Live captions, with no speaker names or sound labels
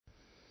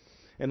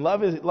And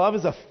love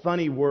is a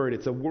funny word.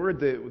 It's a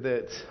word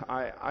that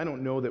I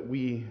don't know that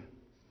we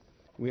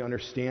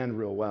understand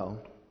real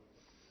well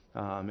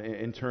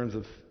in terms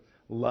of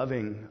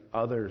loving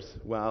others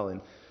well,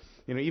 and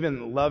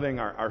even loving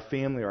our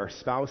family, our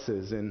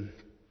spouses. And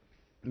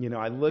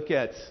I look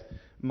at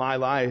my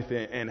life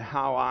and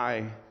how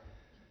I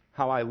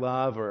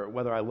love, or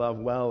whether I love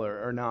well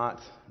or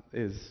not,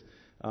 is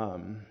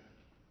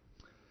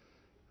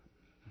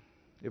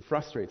it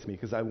frustrates me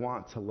because I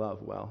want to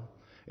love well.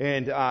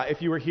 And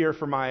if you were here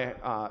for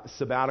my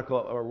sabbatical,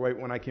 or right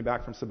when I came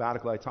back from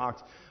sabbatical, I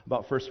talked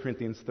about 1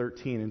 Corinthians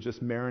 13 and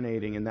just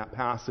marinating in that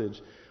passage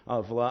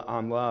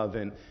on love.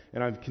 And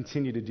I've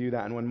continued to do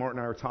that. And when Martin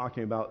and I were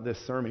talking about this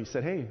sermon, he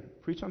said, "Hey,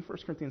 preach on 1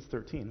 Corinthians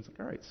 13. I was like,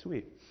 "All right,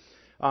 sweet."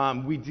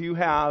 We do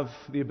have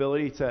the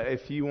ability to,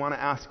 if you want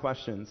to ask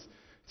questions,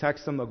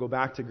 text them. They'll go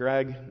back to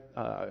Greg.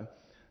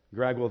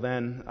 Greg will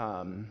then,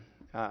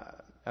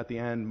 at the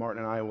end,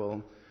 Martin and I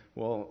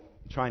will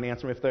try and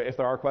answer them. If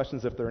there are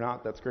questions. If they're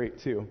not, that's great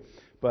too.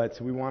 But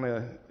we want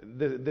to,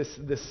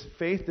 this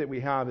faith that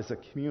we have is a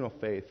communal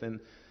faith, and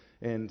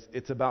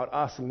it's about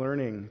us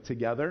learning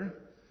together.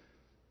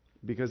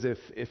 Because if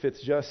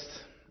it's just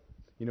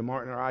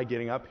Martin or I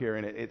getting up here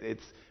and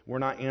it's we're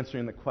not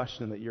answering the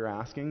question that you're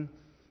asking,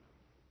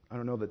 I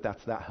don't know that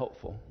that's that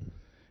helpful.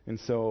 And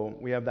so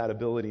we have that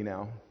ability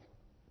now.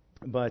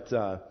 But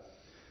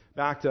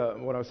back to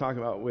what I was talking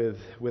about with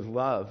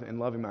love and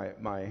loving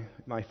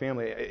my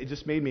family, it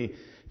just made me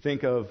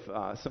think of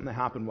something that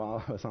happened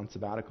while I was on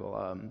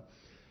sabbatical.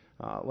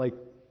 Like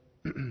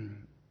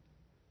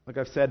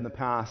I've said in the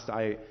past,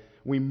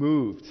 we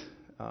moved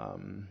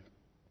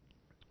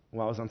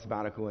while I was on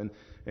sabbatical,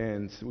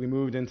 and we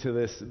moved into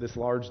this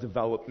large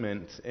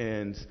development,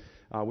 and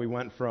we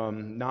went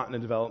from not in a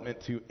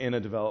development to in a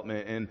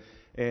development,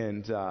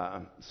 and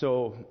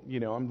so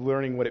I'm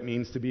learning what it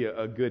means to be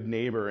a good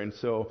neighbor, and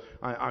so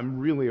I'm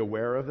really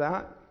aware of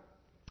that.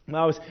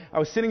 I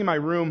was sitting in my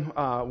room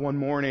one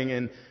morning,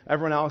 and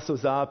everyone else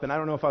was up, and I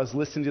don't know if I was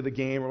listening to the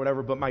game or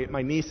whatever, but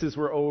my nieces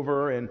were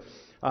over, and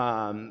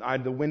I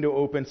had the window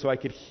open so I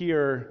could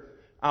hear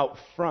out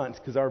front,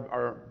 because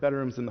our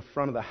bedroom's in the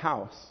front of the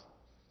house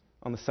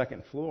on the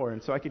second floor,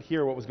 and so I could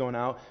hear what was going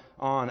out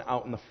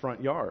in the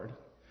front yard.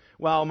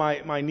 Well,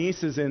 my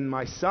nieces and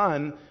my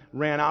son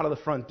ran out of the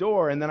front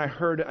door, and then I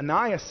heard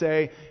Anaya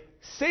say,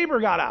 "Saber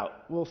got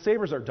out." Well,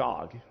 Saber's our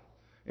dog.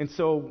 And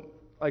so,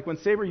 like when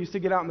Saber used to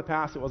get out in the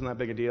past, it wasn't that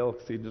big a deal,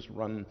 because he'd just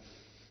run,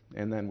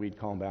 and then we'd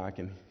call him back,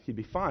 and he'd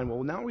be fine.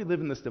 Well, now we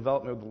live in this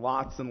development with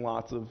lots and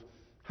lots of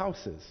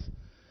houses.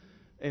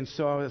 And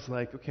so I was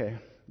like, okay,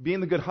 being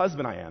the good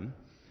husband I am,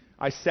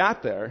 I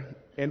sat there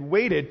and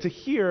waited to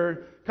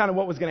hear kind of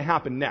what was going to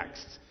happen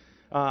next.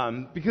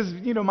 Because,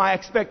 my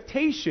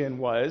expectation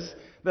was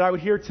that I would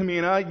hear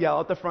Tamina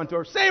yell at the front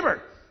door,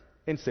 "Saber!"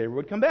 And Saber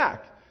would come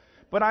back.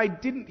 But I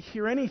didn't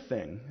hear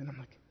anything. And I'm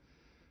like,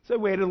 so I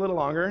waited a little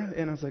longer,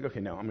 and I was like,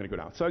 okay, no, I'm going to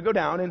go down. So I go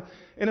down, and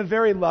in a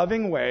very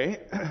loving way,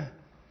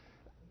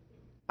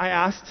 I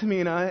asked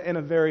Tamina in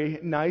a very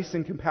nice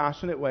and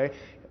compassionate way,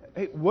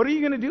 "Hey, what are you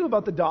going to do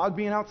about the dog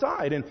being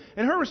outside?" And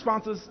her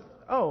response was,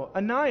 "Oh,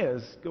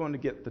 Anaya's going to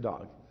get the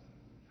dog."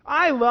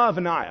 I love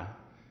Anaya.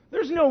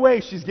 There's no way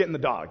she's getting the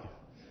dog.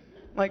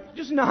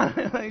 Just not.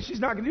 She's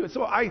not going to do it.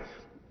 So I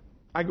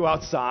go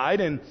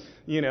outside, and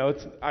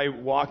I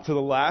walk to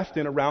the left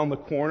and around the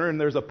corner, and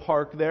there's a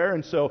park there.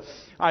 And so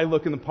I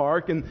look in the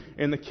park, and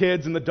the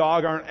kids and the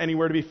dog aren't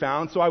anywhere to be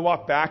found. So I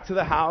walk back to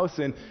the house,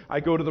 and I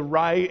go to the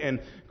right and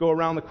go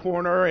around the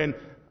corner, and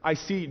I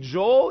see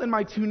Joel and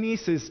my two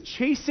nieces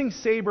chasing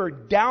Saber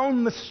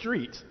down the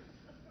street.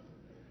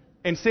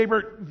 And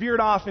Saber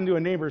veered off into a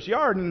neighbor's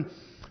yard, and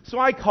so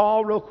I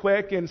call real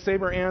quick, and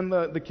Saber and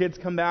the kids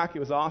come back. It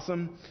was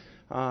awesome.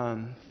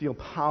 Feel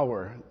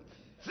power.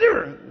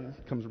 Saber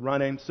comes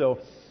running. So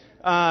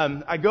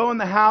I go in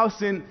the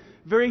house and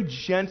very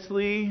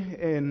gently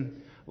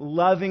and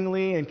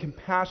lovingly and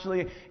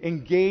compassionately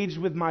engage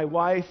with my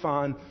wife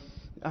on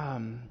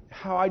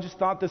how I just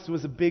thought this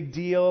was a big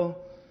deal.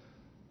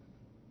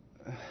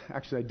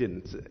 Actually, I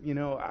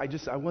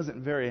didn't. I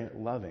wasn't very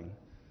loving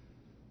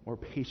or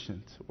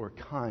patient or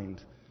kind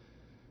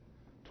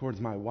towards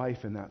my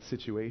wife in that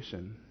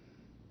situation.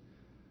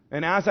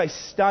 And as I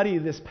study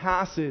this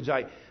passage,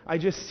 I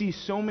just see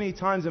so many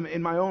times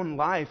in my own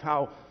life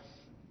how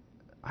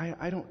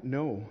I don't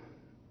know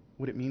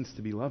what it means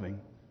to be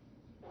loving.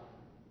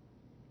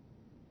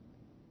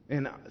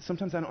 And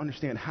sometimes I don't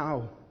understand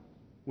how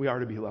we are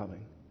to be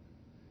loving.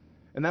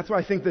 And that's why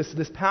I think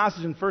this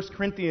passage in 1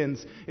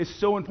 Corinthians is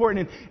so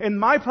important. And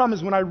my problem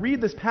is when I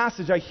read this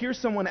passage, I hear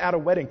someone at a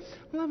wedding,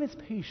 "Love is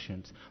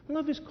patient.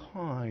 Love is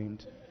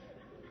kind."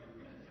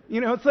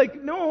 It's like,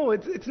 no,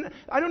 it's not,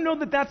 I don't know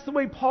that that's the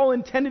way Paul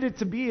intended it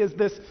to be, is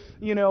this,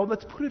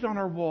 let's put it on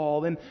our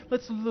wall and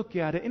let's look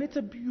at it. And it's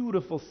a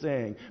beautiful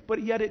saying,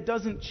 but yet it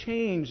doesn't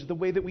change the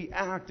way that we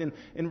act and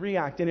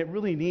react, and it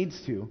really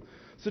needs to.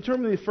 So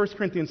turn with me to 1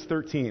 Corinthians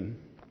 13.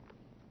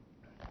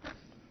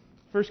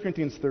 1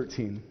 Corinthians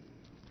 13.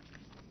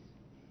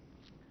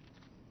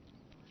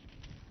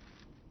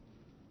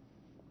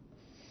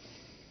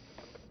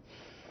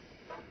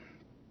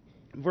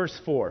 Verse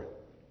 4.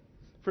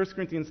 1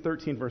 Corinthians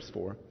 13, verse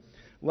 4.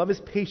 Love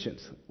is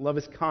patient. Love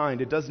is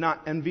kind. It does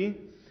not envy.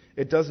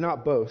 It does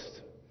not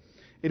boast.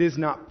 It is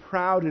not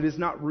proud. It is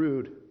not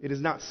rude. It is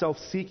not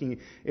self-seeking.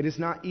 It is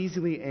not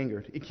easily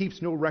angered. It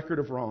keeps no record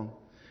of wrong.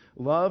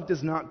 Love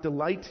does not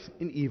delight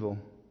in evil,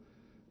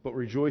 but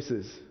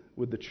rejoices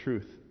with the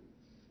truth.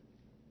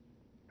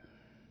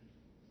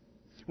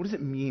 What does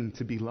it mean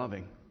to be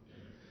loving?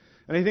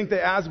 And I think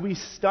that as we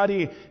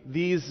study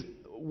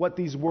what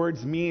these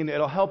words mean,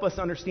 it'll help us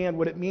understand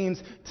what it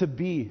means to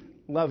be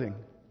loving.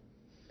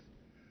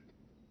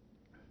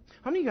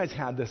 How many of you guys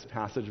had this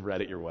passage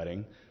read at your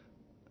wedding?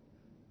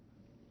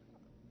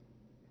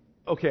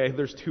 Okay,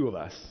 there's 2 of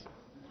us.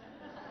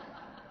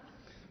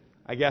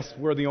 I guess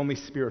we're the only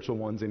spiritual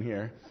ones in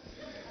here.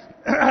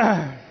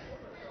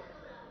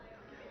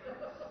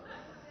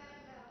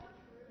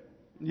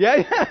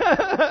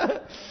 Yeah.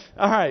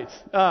 All right.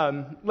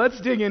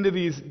 Let's dig into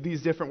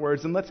these different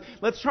words, and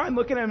let's try and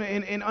look at them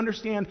and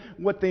understand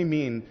what they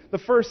mean. The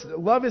first,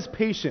 love is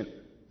patient.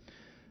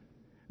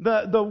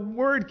 The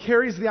word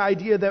carries the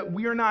idea that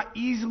we are not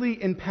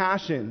easily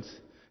impassioned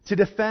to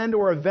defend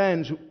or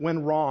avenge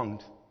when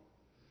wronged.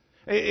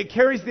 It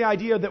carries the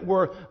idea that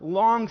we're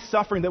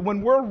long-suffering, that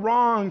when we're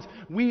wronged,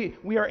 we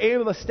are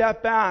able to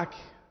step back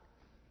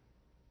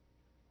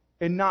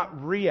and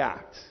not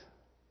react,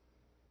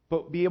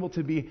 but be able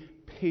to be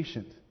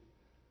patient.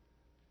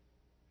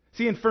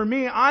 See, and for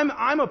me,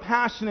 I'm a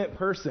passionate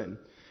person.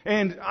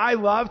 And I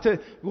love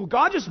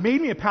God just made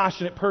me a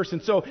passionate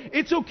person, so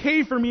it's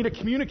okay for me to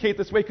communicate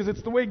this way because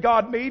it's the way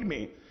God made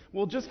me.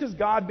 Well, just because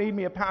God made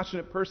me a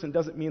passionate person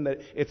doesn't mean that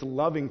it's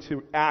loving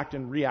to act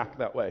and react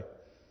that way.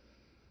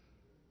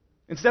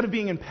 Instead of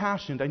being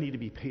impassioned, I need to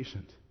be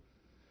patient.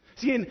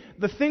 See, and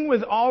the thing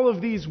with all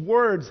of these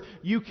words,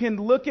 you can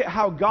look at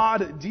how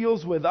God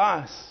deals with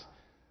us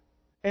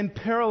and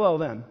parallel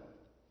them.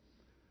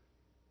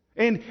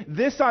 And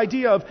this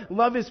idea of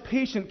love is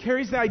patient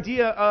carries the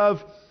idea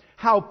of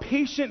how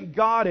patient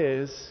God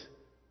is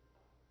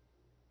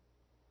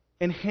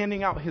in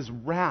handing out his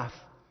wrath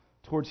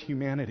towards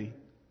humanity.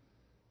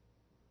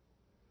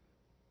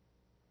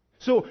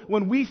 So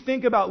when we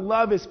think about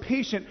love as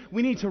patient,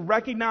 we need to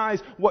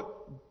recognize what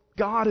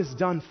God has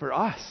done for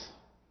us.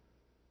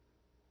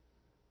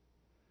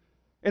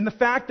 And the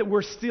fact that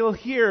we're still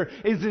here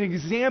is an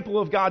example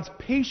of God's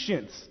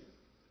patience.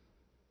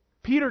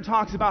 Peter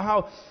talks about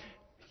how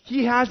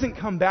he hasn't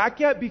come back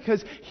yet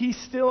because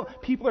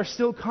people are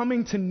still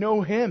coming to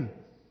know him.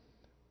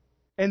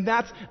 And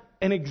that's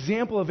an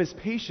example of his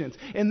patience.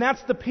 And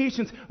that's the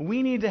patience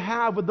we need to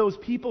have with those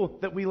people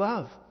that we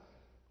love,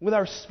 with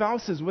our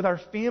spouses, with our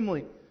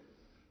family.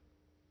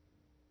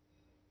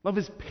 Love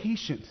is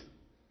patient,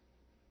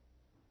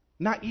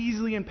 not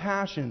easily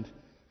impassioned,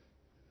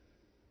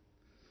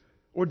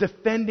 or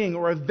defending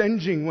or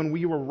avenging when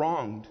we were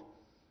wronged.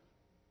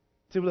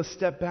 It's able to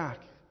step back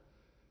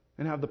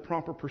and have the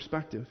proper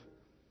perspective.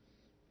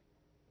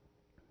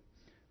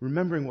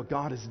 Remembering what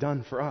God has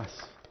done for us.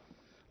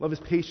 Love is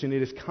patient.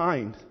 It is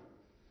kind.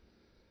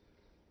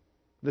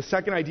 The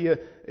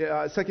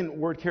second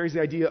word carries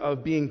the idea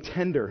of being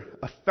tender,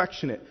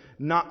 affectionate,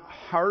 not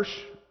harsh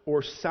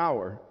or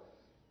sour.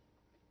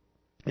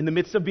 In the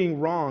midst of being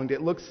wronged,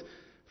 it looks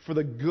for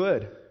the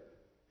good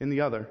in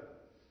the other,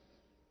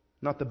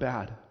 not the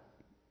bad.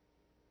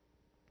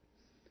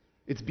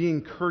 It's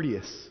being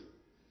courteous.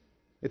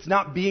 It's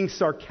not being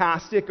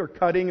sarcastic or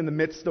cutting in the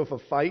midst of a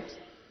fight.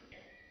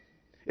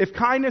 If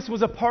kindness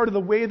was a part of the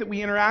way that we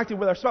interacted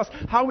with our spouse,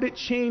 how would it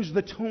change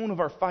the tone of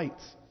our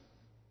fights,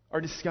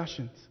 our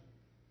discussions?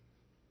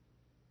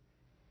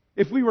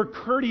 If we were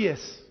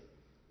courteous,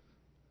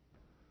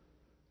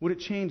 would it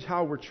change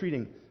how we're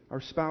treating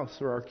our spouse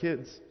or our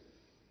kids?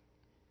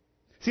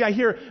 See, I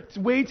hear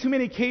way too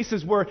many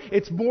cases where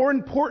it's more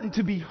important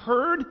to be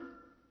heard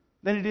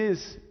than it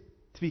is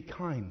to be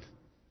kind.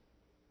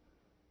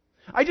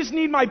 I just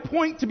need my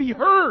point to be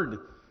heard.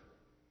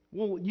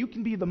 Well, you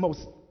can be the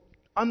most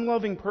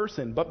unloving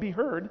person, but be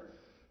heard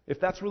if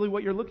that's really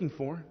what you're looking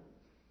for.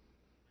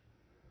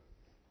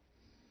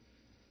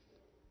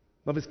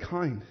 Love is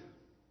kind.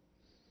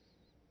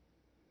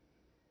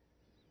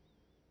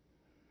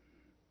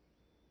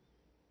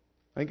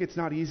 I think it's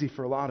not easy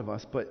for a lot of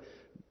us, but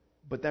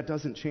that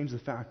doesn't change the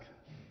fact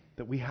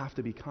that we have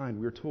to be kind.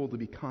 We're told to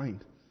be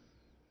kind.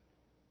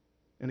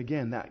 And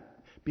again, that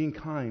being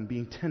kind,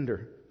 being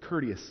tender,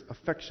 courteous,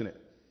 affectionate.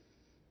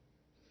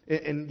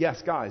 And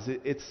yes, guys,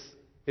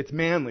 it's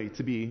manly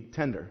to be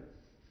tender.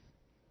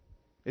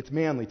 It's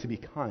manly to be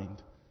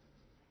kind.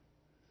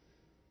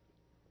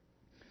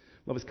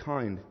 Love is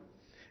kind.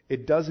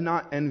 It does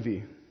not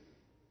envy.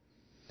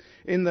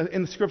 In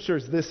the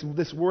scriptures,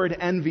 this word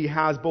envy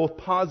has both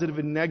positive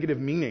and negative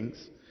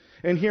meanings.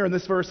 And here in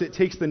this verse, it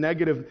takes the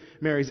negative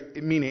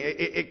meaning.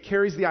 It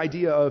carries the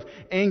idea of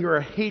anger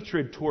or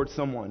hatred towards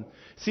someone.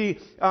 See,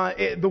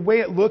 the way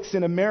it looks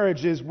in a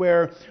marriage is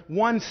where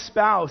one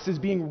spouse is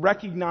being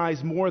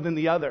recognized more than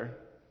the other.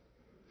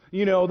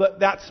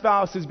 That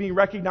spouse is being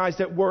recognized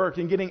at work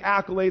and getting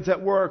accolades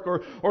at work,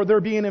 or they're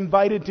being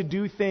invited to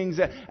do things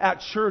at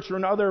church or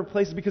in other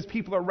places because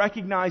people are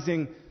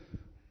recognizing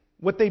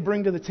what they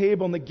bring to the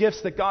table and the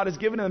gifts that God has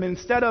given them. And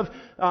instead of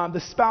the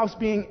spouse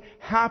being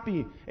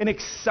happy and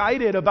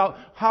excited about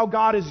how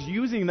God is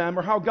using them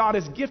or how God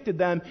has gifted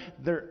them,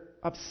 they're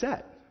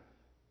upset.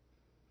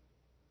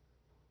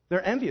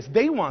 They're envious.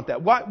 They want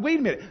that. Wait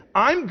a minute.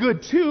 I'm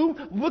good too.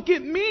 Look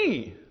at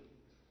me.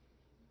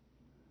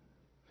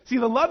 See,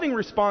 the loving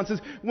response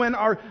is when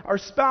our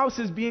spouse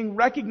is being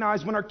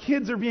recognized, when our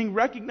kids are being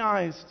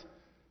recognized,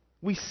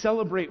 we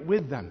celebrate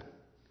with them.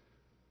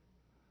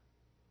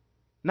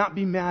 Not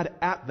be mad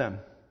at them.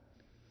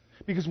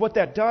 Because what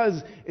that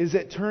does is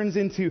it turns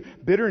into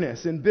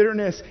bitterness, and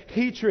bitterness,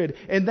 hatred,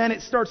 and then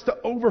it starts to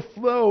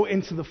overflow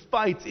into the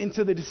fights,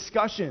 into the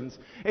discussions.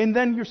 And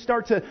then you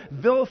start to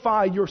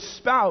vilify your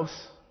spouse,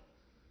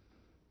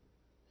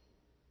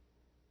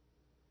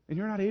 and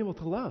you're not able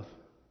to love.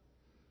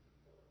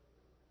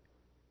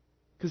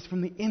 Because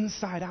from the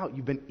inside out,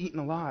 you've been eaten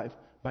alive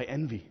by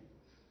envy.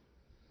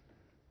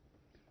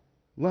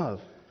 Love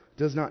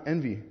does not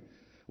envy.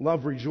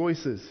 Love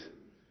rejoices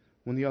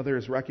when the other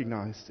is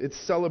recognized. It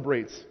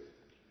celebrates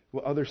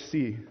what others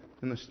see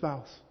in their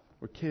spouse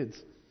or kids.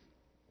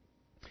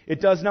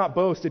 It does not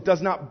boast. It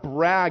does not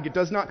brag. It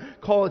does not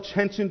call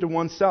attention to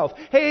oneself.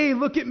 Hey,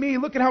 look at me.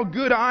 Look at how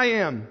good I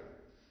am.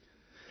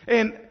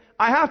 And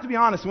I have to be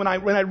honest, when I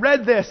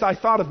read this, I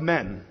thought of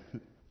men.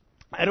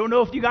 I don't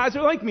know if you guys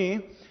are like me,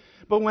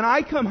 but when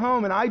I come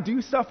home and I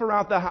do stuff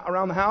around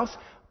the house,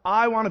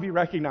 I want to be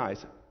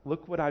recognized.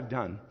 Look what I've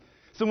done.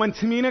 So when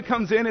Tamina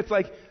comes in, it's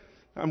like,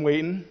 I'm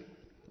waiting.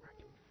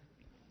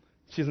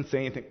 She doesn't say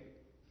anything.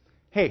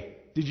 Hey,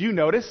 did you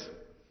notice?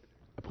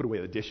 I put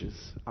away the dishes.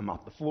 I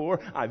mopped the floor.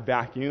 I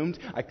vacuumed.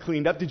 I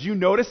cleaned up. Did you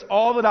notice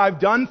all that I've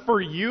done for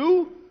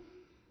you?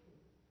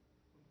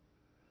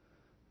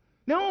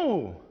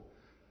 No.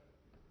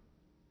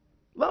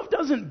 Love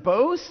doesn't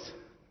boast.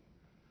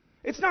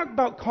 It's not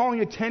about calling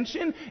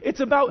attention. It's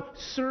about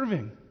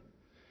serving.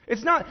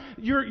 It's not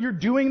you're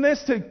doing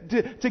this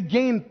to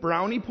gain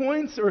brownie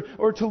points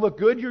or to look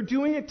good. You're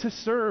doing it to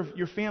serve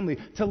your family,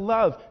 to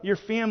love your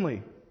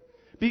family,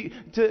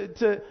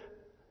 to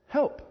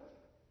help,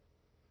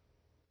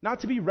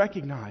 not to be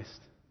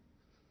recognized.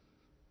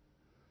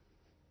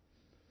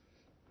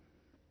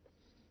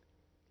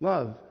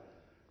 Love,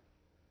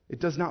 it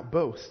does not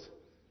boast.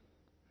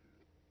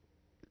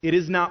 It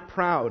is not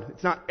proud.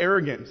 It's not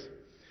arrogant.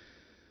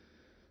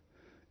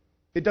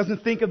 It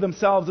doesn't think of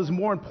themselves as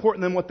more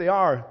important than what they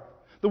are.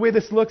 The way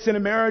this looks in a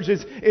marriage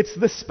is it's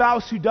the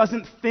spouse who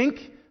doesn't think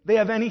they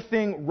have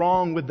anything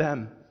wrong with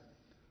them.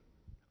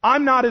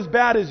 I'm not as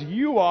bad as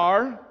you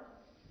are.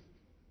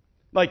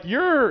 Like,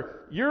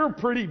 you're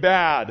pretty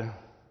bad.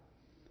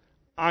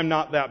 I'm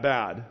not that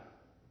bad.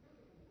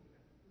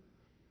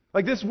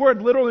 Like, this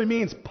word literally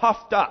means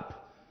puffed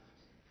up.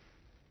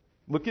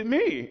 Look at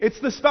me. It's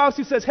the spouse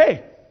who says,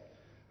 hey,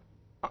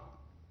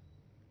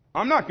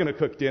 I'm not going to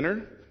cook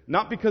dinner.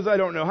 Not because I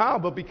don't know how,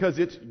 but because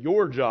it's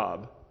your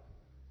job.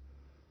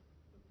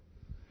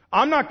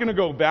 I'm not going to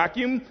go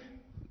vacuum.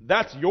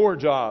 That's your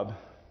job.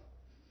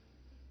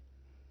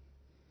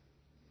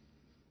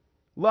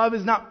 Love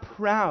is not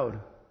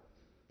proud.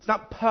 It's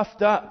not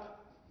puffed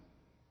up.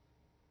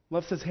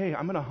 Love says, hey,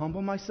 I'm going to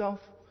humble myself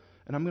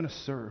and I'm going to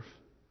serve.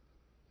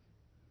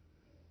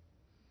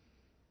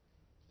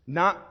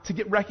 Not to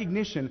get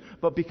recognition,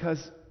 but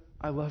because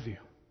I love you.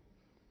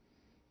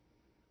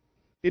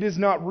 It is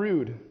not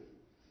rude.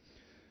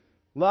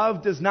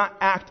 Love does not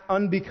act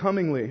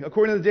unbecomingly.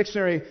 According to the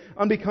dictionary,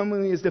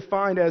 unbecomingly is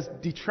defined as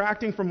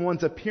detracting from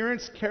one's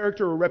appearance,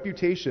 character, or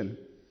reputation.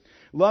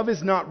 Love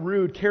is not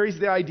rude, carries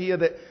the idea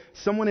that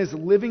someone is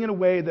living in a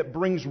way that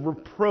brings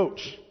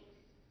reproach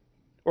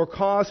or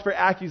cause for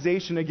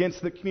accusation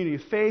against the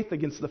community of faith,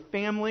 against the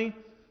family.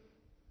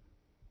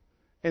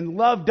 And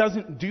love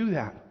doesn't do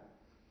that.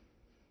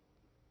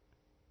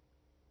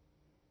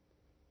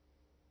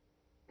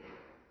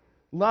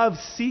 Love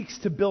seeks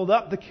to build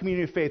up the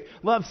community of faith.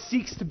 Love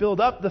seeks to build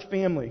up the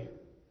family,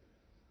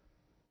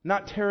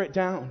 not tear it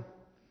down.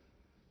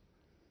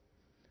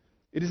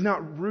 It is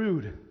not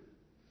rude.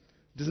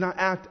 It does not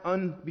act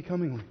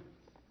unbecomingly.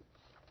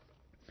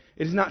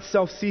 It is not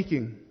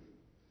self-seeking.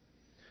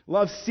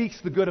 Love seeks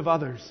the good of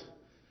others.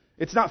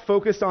 It's not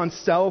focused on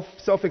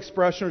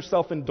self-expression or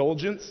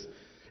self-indulgence.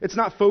 It's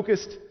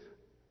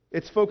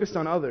focused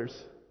on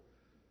others.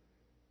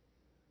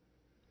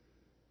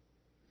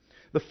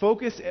 The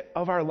focus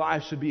of our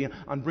lives should be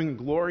on bringing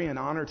glory and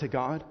honor to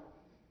God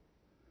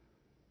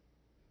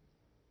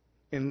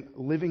and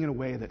living in a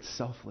way that's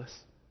selfless.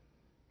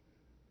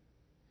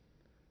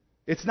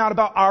 It's not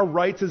about our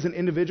rights as an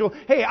individual.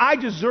 Hey, I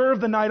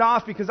deserve the night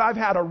off because I've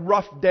had a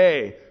rough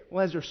day.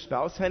 Well, has your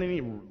spouse had any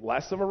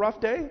less of a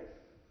rough day?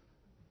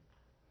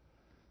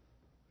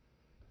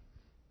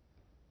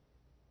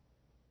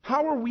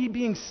 How are we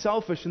being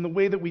selfish in the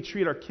way that we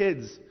treat our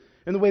kids,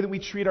 in the way that we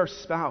treat our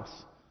spouse?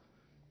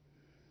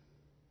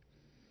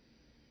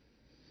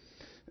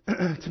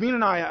 Tamina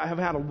and I have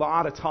had a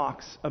lot of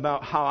talks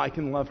about how I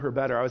can love her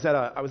better. I was at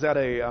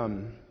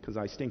a because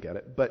I stink at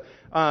it, but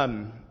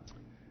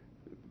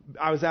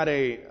I was at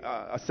a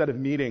set of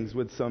meetings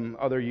with some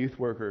other youth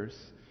workers,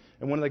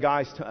 and one of the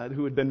guys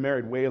who had been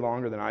married way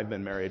longer than I've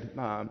been married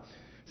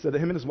said that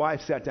him and his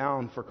wife sat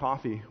down for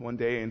coffee one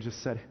day and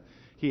just said,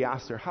 he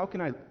asked her, how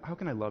can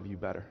I love you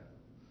better?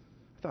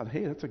 I thought,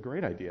 hey, that's a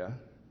great idea.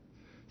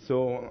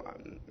 So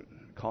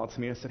I called to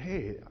me and I said,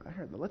 hey,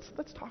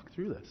 let's talk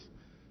through this.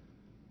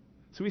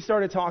 So we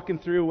started talking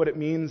through what it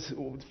means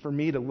for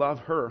me to love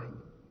her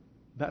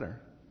better,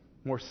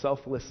 more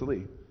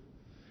selflessly.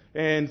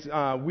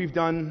 And we've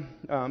done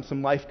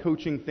some life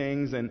coaching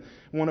things, and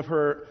one of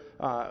her,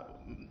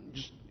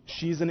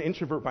 she's an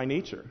introvert by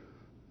nature.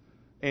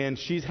 And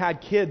we've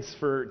had kids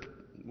for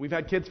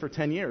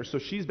 10 years. So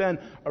she's been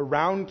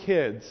around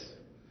kids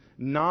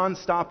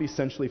nonstop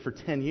essentially for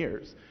 10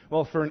 years.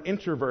 Well, for an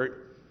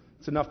introvert,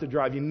 it's enough to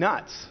drive you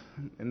nuts.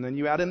 And then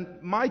you add in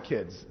my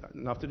kids,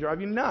 enough to drive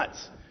you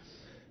nuts.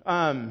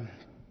 And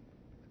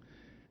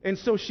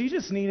so she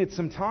just needed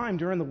some time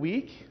during the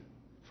week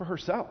for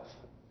herself.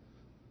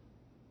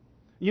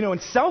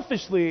 And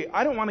selfishly,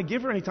 I don't want to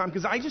give her any time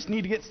because I just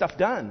need to get stuff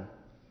done.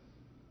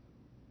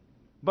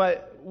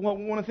 But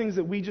one of the things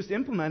that we just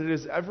implemented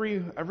is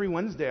every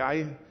Wednesday,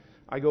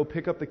 I go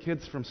pick up the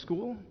kids from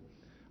school.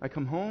 I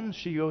come home.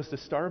 She goes to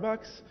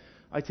Starbucks.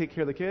 I take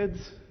care of the kids.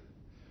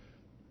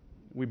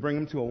 We bring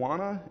them to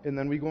Awana, and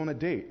then we go on a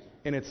date.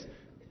 And it's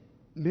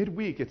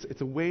midweek.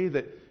 It's a way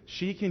that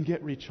she can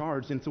get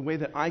recharged, and it's a way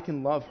that I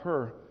can love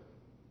her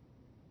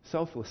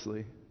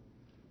selflessly.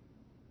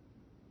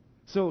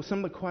 So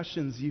some of the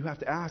questions you have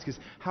to ask is,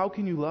 how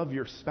can you love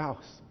your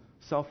spouse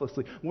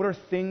selflessly? What are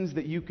things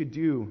that you could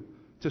do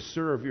to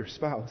serve your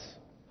spouse?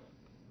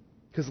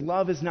 Because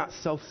love is not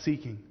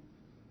self-seeking.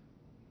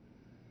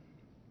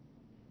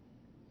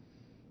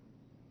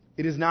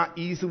 It is not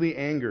easily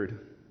angered.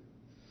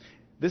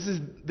 This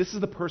is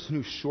the person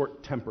who's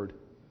short-tempered.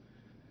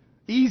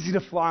 Easy to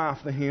fly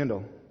off the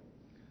handle.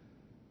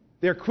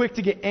 They're quick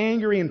to get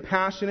angry and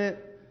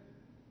passionate.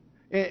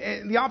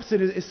 And the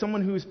opposite is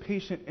someone who is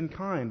patient and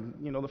kind.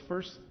 The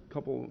first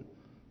couple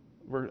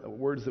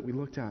words that we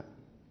looked at.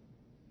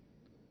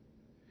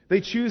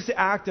 They choose to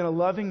act in a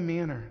loving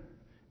manner,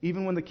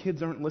 even when the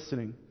kids aren't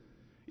listening,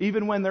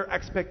 even when their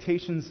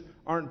expectations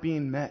aren't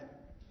being met.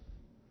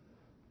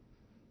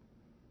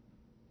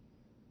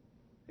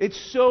 It's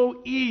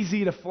so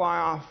easy to fly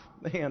off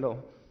the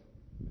handle.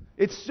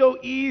 It's so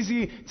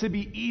easy to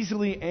be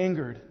easily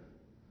angered.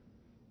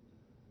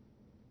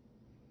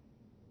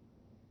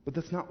 But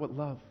that's not what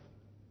love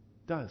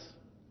does.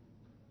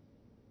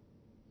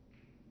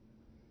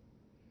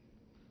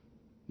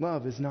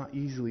 Love is not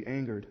easily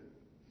angered.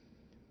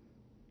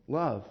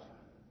 Love,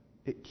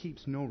 it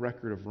keeps no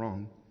record of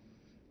wrong.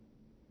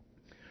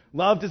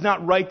 Love does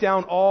not write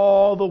down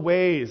all the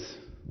ways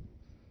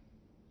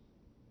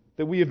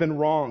that we have been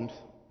wronged.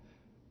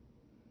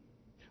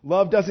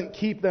 Love doesn't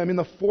keep them in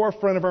the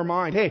forefront of our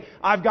mind. Hey,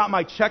 I've got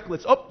my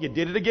checklist. Oh, you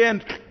did it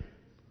again.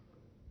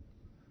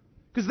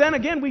 Because then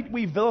again,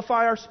 we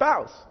vilify our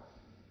spouse.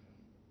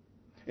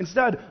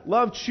 Instead,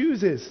 love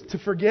chooses to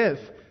forgive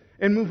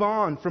and move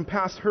on from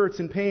past hurts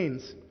and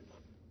pains.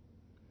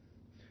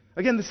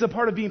 Again, this is a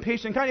part of being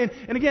patient and kind.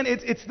 And again,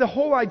 it's the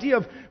whole idea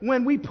of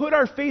when we put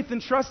our faith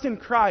and trust in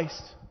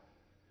Christ,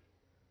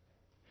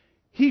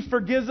 He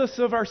forgives us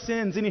of our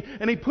sins,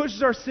 and He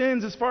pushes our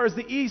sins as far as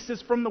the east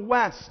is from the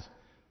west.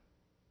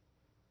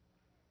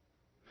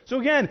 So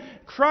again,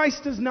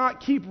 Christ does not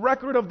keep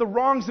record of the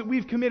wrongs that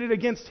we've committed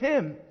against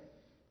Him.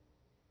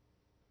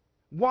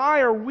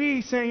 Why are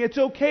we saying it's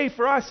okay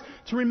for us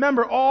to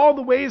remember all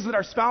the ways that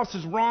our spouse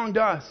has wronged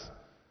us?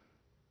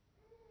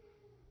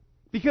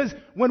 Because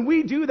when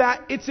we do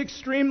that, it's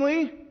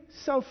extremely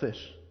selfish.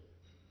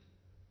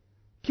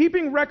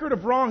 Keeping record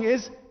of wrong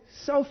is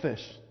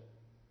selfish.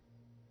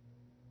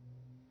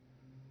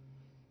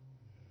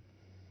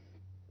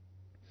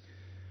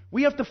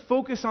 We have to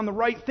focus on the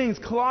right things.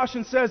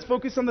 Colossians says,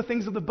 focus on the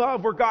things of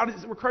above, where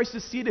Christ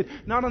is seated,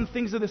 not on the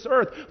things of this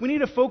earth. We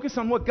need to focus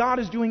on what God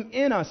is doing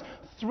in us,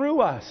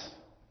 through us.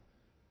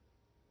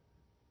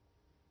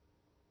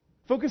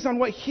 Focus on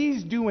what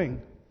He's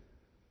doing.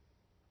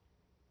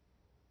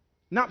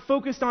 Not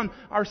focused on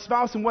our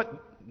spouse and what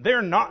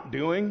they're not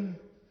doing.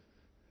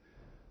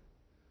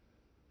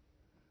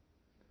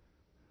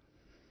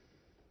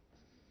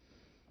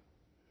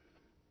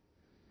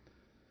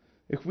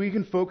 If we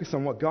can focus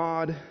on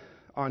God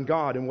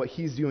and what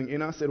He's doing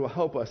in us, it will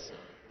help us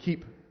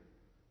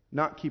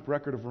not keep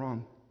record of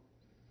wrong.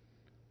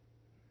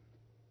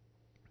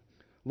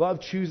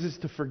 Love chooses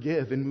to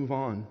forgive and move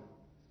on.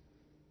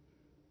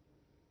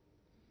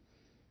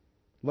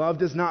 Love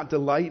does not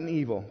delight in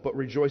evil, but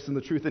rejoice in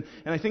the truth. And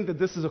I think that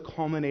this is a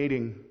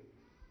culminating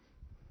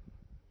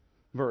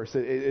verse.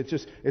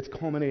 It's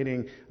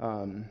culminating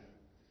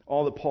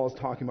all that Paul is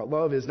talking about.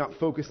 Love is not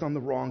focused on the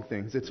wrong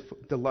things. It's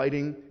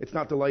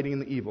not delighting in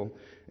the evil.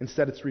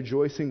 Instead, it's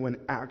rejoicing when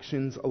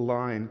actions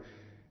align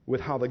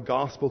with how the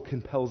gospel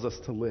compels us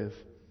to live.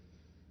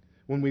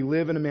 when we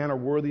live in a manner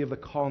worthy of the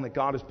calling that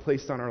God has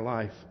placed on our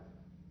life,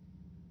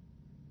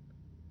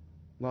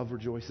 love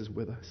rejoices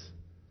with us.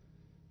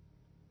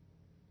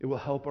 It will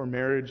help our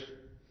marriage.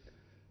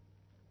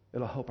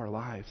 It'll help our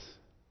lives.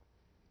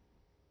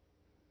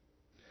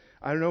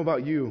 I don't know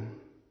about you,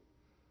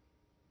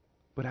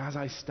 but as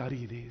I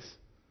study these,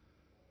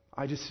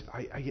 I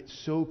get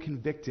so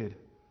convicted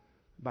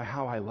by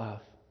how I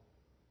love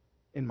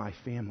in my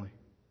family.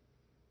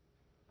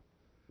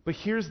 But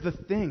here's the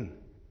thing.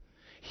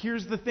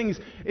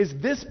 Is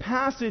this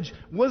passage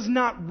was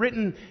not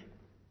written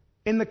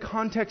in the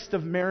context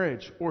of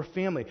marriage or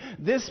family.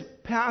 This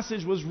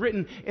passage was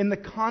written in the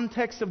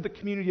context of the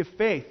community of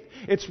faith.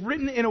 It's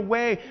written in a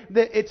way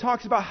that it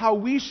talks about how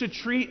we should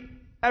treat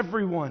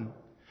everyone.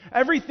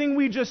 Everything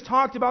we just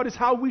talked about is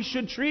how we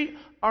should treat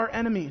our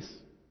enemies,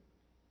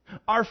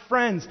 our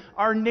friends,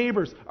 our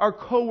neighbors, our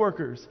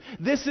coworkers.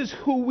 This is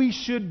who we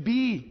should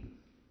be.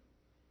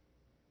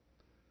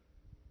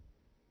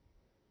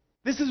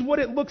 This is what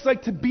it looks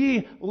like to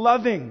be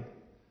loving.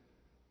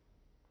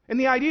 And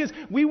the idea is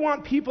we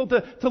want people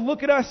to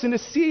look at us and to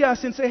see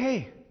us and say,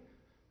 hey,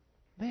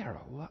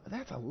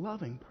 that's a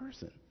loving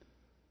person.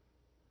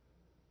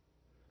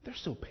 They're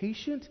so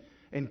patient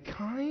and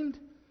kind.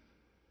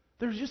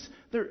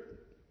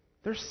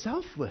 They're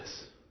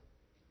selfless.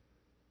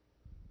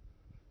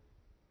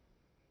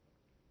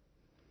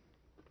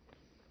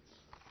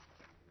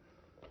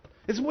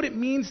 It's what it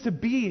means to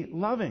be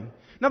loving.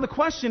 Now the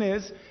question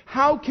is,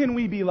 how can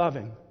we be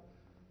loving?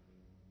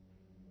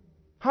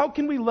 How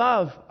can we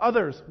love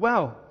others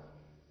well?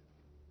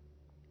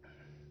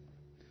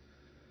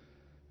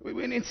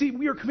 And see,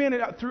 we are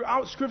commanded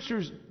throughout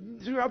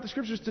the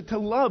Scriptures to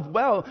love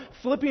well.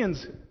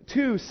 Philippians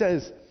 2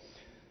 says,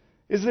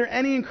 is there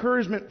any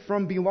encouragement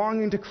from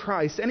belonging to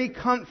Christ, any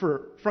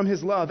comfort from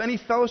His love, any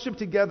fellowship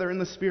together in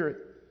the Spirit?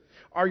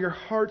 Are your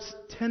hearts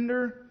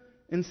tender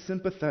and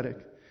sympathetic?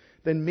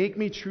 Then make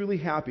me truly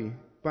happy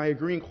by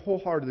agreeing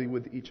wholeheartedly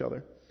with each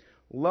other.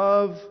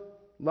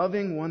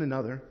 Loving one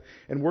another,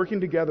 and working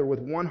together with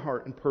one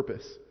heart and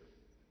purpose.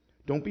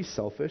 Don't be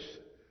selfish.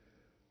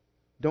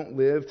 Don't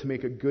live to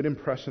make a good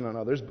impression on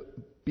others,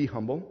 but be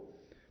humble.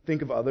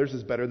 Think of others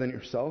as better than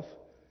yourself.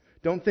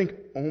 Don't think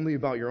only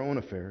about your own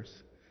affairs,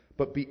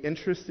 but be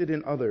interested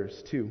in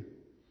others too,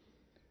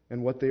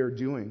 and what they are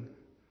doing.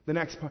 The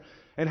next part,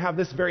 and have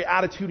this very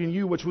attitude in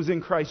you which was in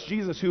Christ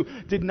Jesus, who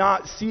did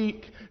not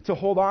seek to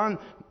hold on,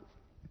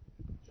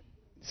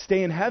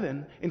 stay in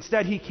heaven.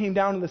 Instead, He came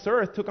down to this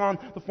earth, took on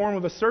the form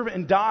of a servant,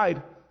 and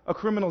died a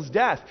criminal's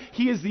death.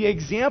 He is the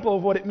example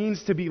of what it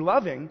means to be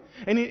loving.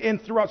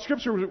 And throughout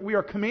Scripture, we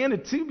are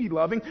commanded to be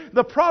loving.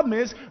 The problem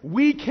is,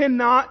 we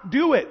cannot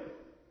do it.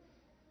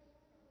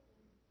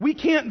 We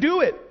can't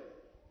do it.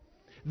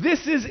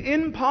 This is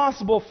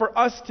impossible for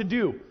us to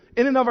do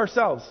in and of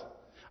ourselves.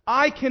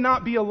 I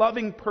cannot be a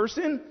loving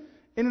person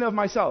in and of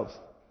myself.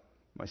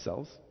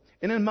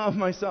 In and of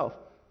myself.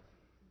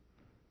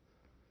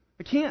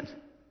 I can't.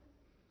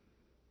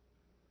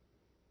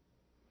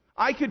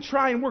 I could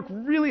try and work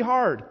really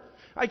hard.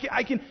 I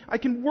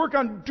can work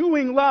on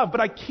doing love, but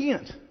I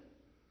can't.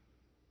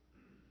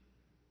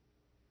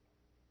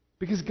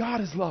 Because God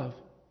is love.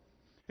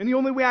 And the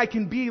only way I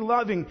can be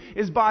loving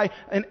is by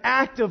an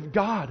act of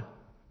God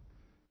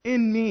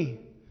in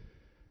me.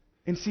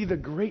 And see, the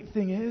great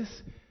thing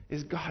is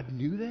God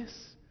knew this.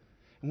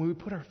 And when we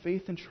put our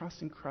faith and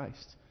trust in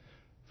Christ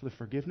for the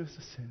forgiveness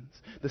of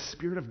sins, the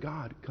Spirit of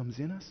God comes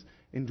in us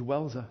and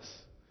dwells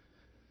us.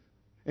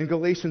 In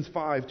Galatians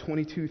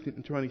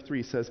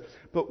 5:22-23 says,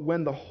 but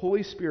when the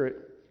Holy Spirit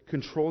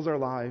controls our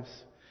lives,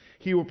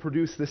 He will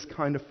produce this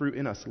kind of fruit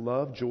in us: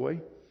 love,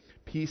 joy,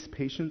 peace,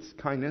 patience,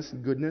 kindness,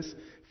 goodness,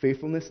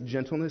 faithfulness,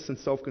 gentleness, and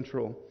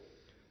self-control.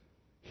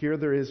 Here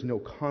there is no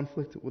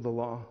conflict with the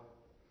law.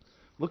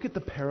 Look at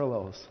the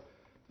parallels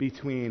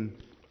between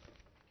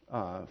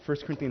 1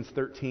 Corinthians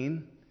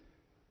 13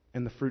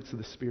 and the fruits of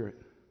the Spirit,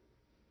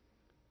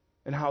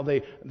 and how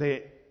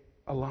they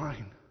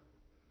align.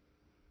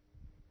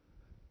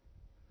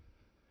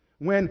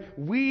 When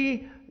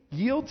we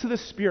yield to the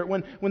Spirit,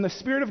 when the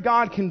Spirit of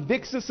God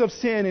convicts us of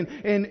sin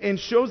and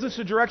shows us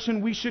a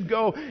direction we should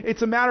go,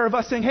 it's a matter of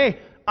us saying, hey,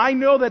 I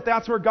know that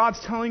that's where God's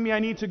telling me I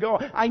need to go.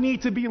 I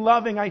need to be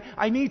loving.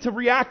 I need to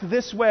react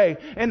this way.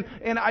 And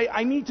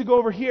I need to go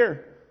over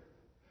here.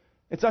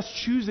 It's us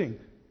choosing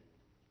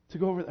to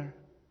go over there.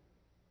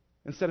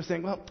 Instead of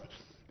saying, well,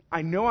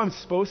 I know I'm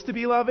supposed to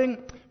be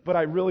loving, but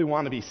I really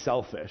want to be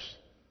selfish.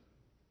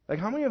 Like,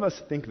 how many of us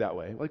think that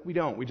way? Like, we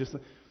don't.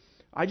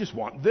 I just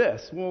want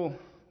this. Well,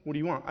 what do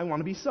you want? I want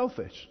to be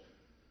selfish.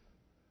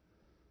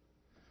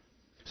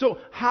 So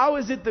how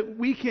is it that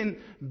we can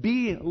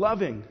be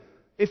loving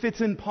if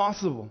it's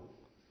impossible?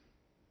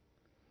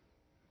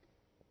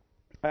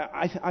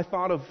 I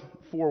thought of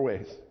 4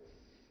 ways.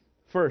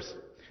 First,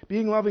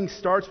 being loving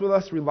starts with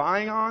us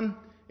relying on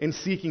and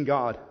seeking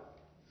God.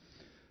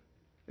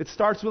 It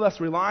starts with us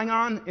relying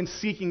on and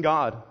seeking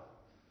God.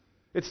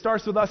 It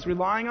starts with us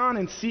relying on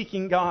and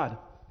seeking God.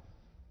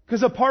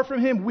 Because apart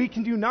from Him, we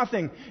can do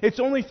nothing. It's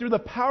only through the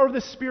power of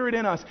the Spirit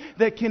in us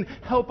that can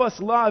help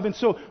us love. And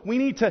so we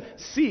need to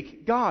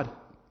seek God.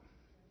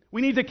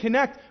 We need to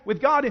connect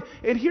with God.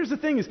 And here's the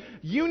thing is,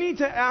 you need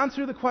to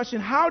answer the question,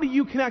 how do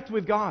you connect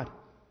with God?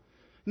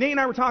 Nate and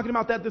I were talking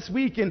about that this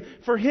week, and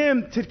for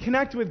him to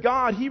connect with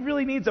God, he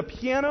really needs a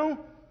piano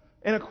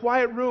and a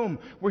quiet room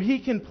where he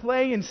can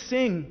play and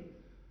sing.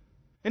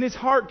 And his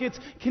heart gets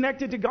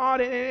connected to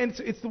God, and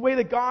it's the way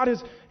that God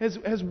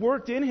has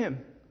worked in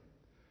him.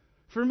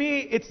 For me,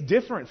 it's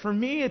different. For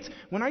me, it's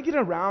when I get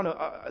around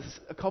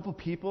a couple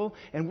people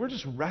and we're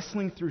just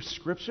wrestling through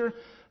Scripture,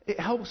 it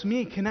helps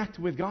me connect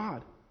with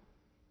God.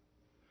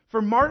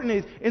 For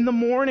Martin, in the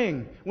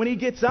morning, when he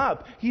gets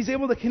up, he's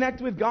able to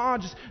connect with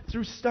God just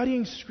through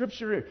studying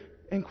Scripture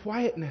and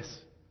quietness.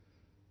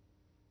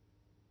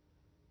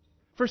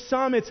 For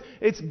some,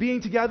 it's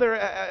being together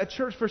at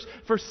church.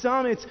 For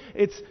some,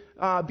 it's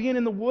being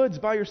in the woods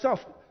by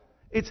yourself.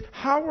 It's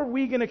how are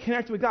we going to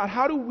connect with God?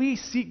 How do we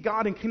seek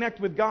God and connect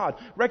with God?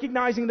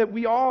 Recognizing that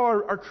we all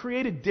are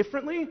created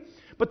differently,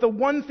 but the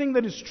one thing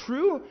that is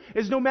true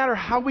is no matter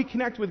how we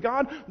connect with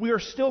God, we are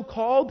still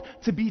called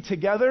to be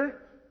together.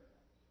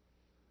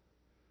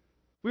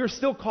 We are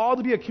still called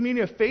to be a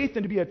community of faith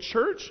and to be a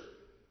church.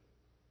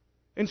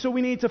 And so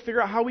we need to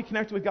figure out how we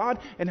connect with God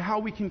and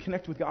how we can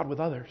connect with God with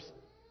others.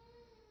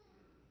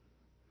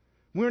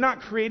 We're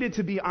not created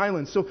to be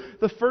islands. So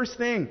the first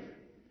thing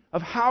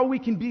of how we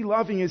can be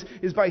loving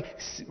is by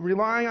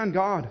relying on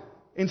God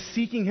and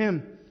seeking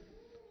Him.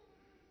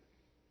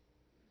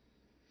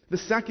 The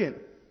second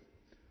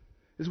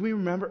is we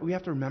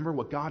have to remember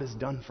what God has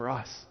done for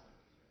us.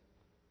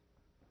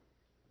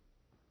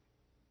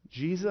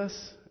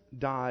 Jesus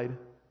died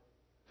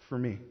for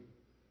me.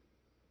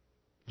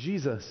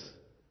 Jesus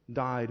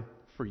died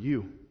for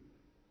you.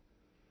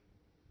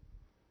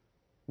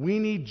 We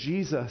need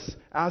Jesus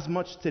as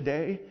much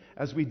today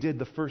as we did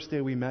the first day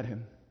we met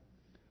Him.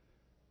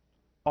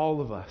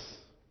 All of us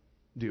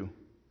do.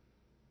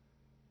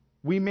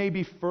 We may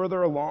be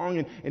further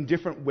along in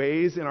different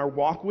ways in our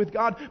walk with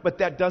God, but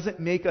that doesn't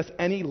make us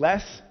any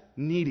less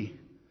needy.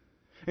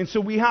 And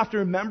so we have to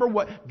remember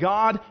what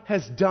God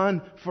has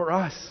done for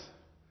us.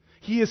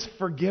 He has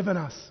forgiven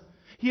us.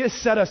 He has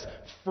set us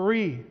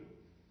free.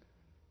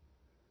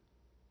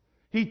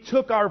 He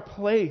took our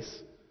place.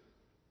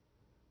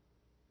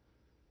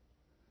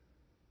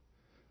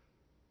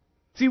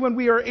 See, when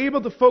we are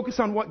able to focus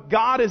on what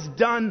God has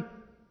done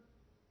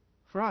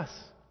for us,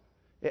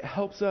 it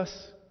helps us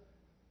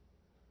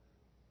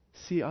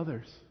see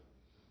others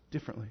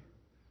differently.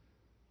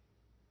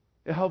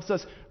 It helps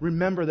us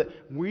remember that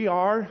we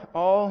are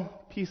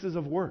all pieces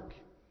of work.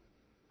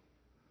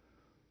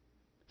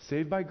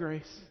 Saved by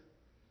grace.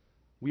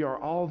 We are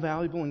all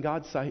valuable in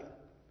God's sight.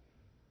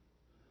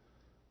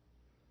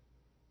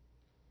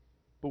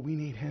 But we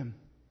need Him.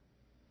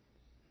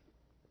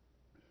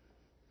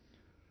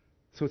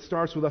 So it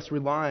starts with us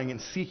relying and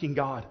seeking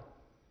God.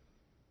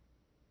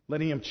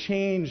 Letting Him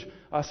change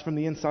us from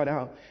the inside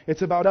out.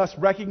 It's about us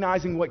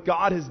recognizing what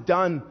God has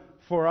done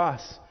for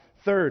us.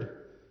 Third,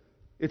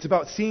 it's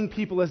about seeing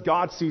people as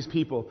God sees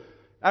people.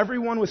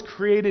 Everyone was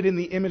created in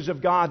the image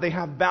of God. They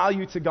have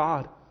value to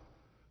God.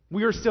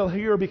 We are still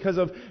here because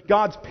of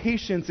God's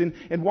patience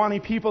in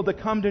wanting people to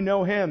come to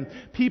know Him.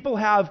 People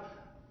are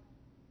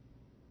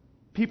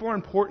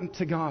important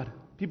to God.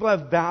 People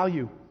have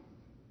value.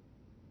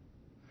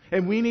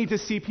 And we need to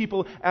see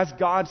people as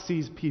God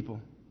sees people.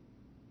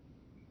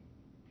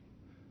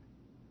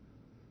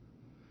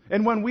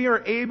 And when we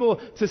are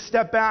able to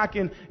step back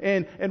and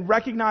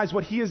recognize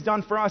what He has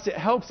done for us, it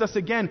helps us,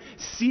 again,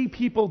 see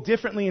people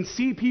differently and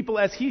see people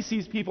as He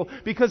sees people.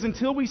 Because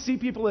until we see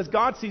people as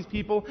God sees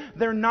people,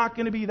 they're not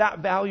going to be that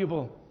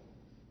valuable.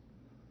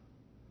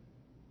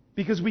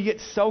 Because we get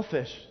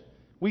selfish.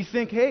 We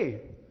think,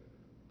 hey,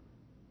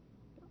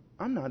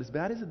 I'm not as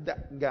bad as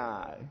that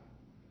guy.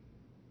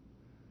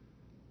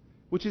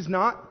 Which is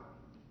not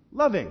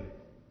loving.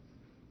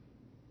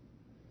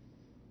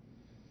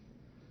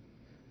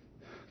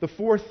 The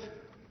fourth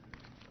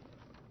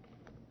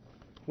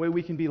way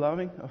we can be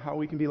loving, of how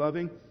we can be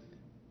loving,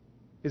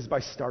 is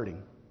by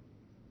starting.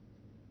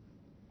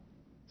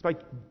 It's by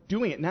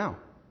doing it now.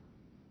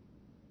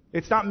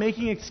 It's not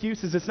making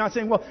excuses. It's not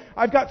saying, well,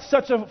 I've got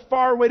such a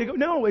far way to go.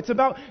 No, it's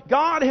about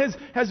God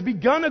has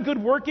begun a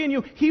good work in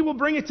you. He will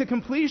bring it to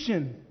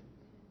completion.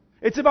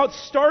 It's about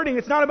starting.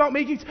 It's not about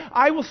making,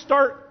 I will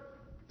start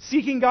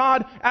seeking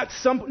God at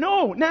some,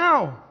 no,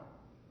 now.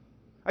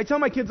 I tell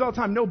my kids all the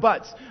time, no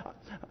buts.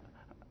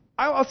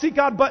 I'll seek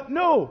God, but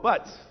no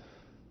buts.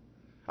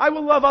 I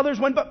will love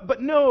others when,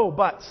 but no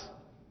buts.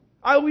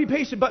 I will be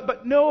patient,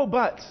 but no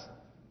buts.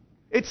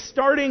 It's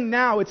starting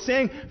now. It's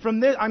saying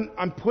from this,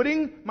 I'm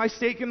putting my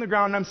stake in the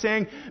ground and I'm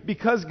saying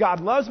because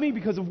God loves me,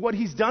 because of what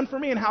He's done for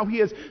me and how He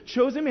has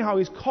chosen me, how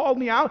He's called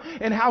me out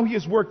and how He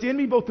has worked in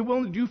me, both the will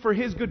and to do for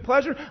His good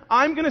pleasure,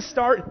 I'm going to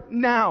start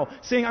now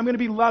saying I'm going to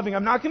be loving.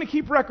 I'm not going to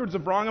keep records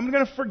of wrong. I'm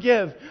going to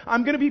forgive.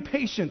 I'm going to be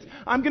patient.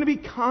 I'm going to be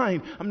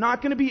kind. I'm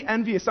not going to be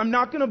envious. I'm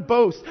not going to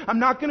boast. I'm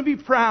not going to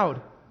be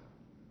proud.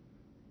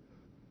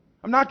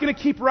 I'm not going to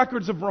keep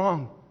records of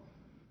wrong.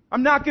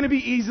 I'm not going to be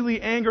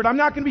easily angered. I'm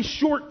not going to be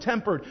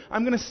short-tempered.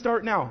 I'm going to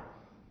start now.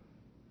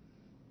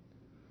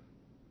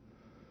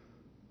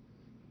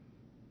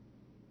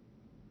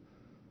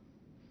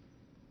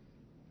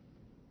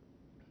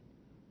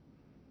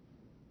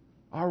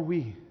 Are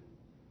we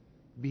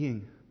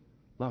being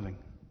loving?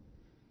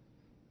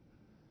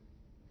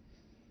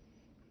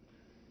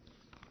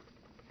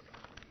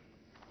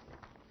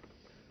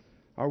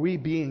 Are we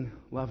being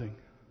loving?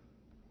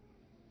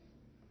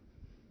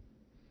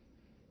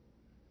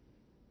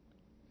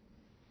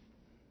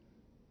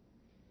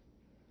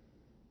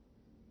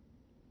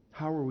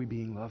 How are we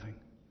being loving?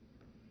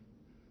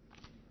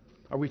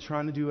 Are we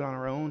trying to do it on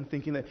our own,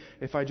 thinking that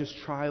if I just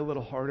try a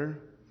little harder?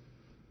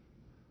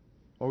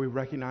 Or are we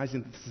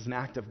recognizing that this is an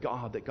act of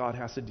God, that God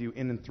has to do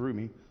in and through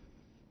me?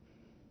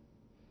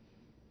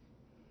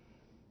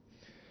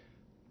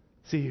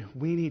 See,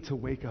 we need to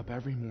wake up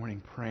every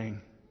morning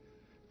praying,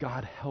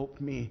 God,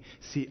 help me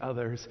see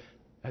others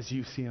as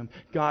you see them.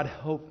 God,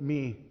 help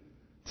me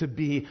to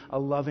be a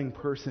loving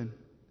person.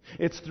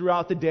 It's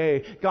throughout the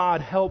day,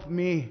 God, help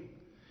me.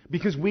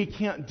 Because we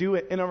can't do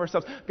it in of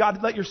ourselves.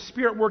 God, let your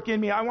Spirit work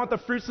in me. I want the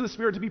fruits of the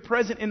Spirit to be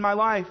present in my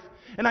life.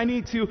 And I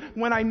need to,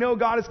 when I know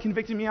God is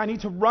convicting me, I need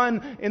to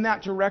run in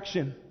that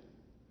direction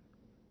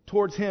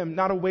towards Him,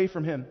 not away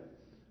from Him.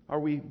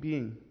 Are we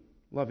being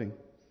loving?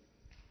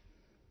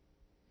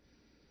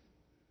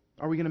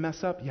 Are we going to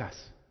mess up? Yes.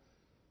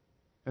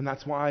 And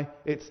that's why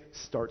it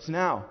starts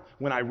now.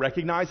 When I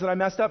recognize that I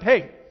messed up,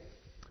 hey,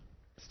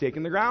 stake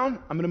in the ground,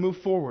 I'm going to move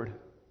forward.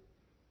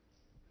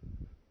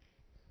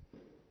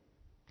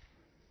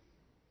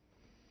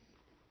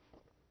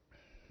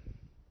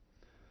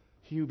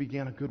 He who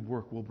began a good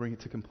work will bring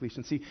it to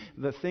completion. See,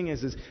 the thing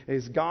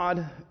is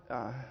God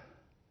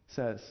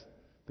says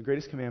the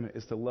greatest commandment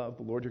is to love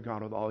the Lord your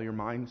God with all your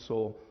mind,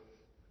 soul,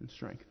 and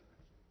strength.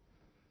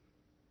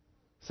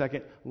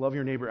 Second, love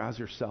your neighbor as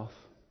yourself.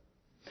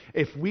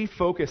 If we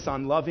focus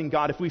on loving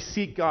God, if we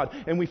seek God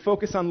and we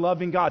focus on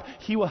loving God,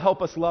 He will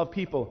help us love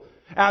people.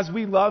 As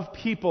we love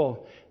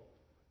people,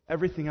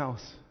 everything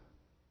else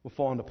will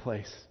fall into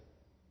place.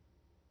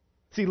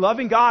 See,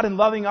 loving God and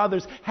loving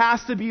others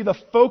has to be the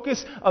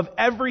focus of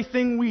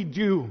everything we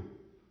do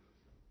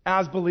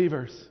as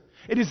believers.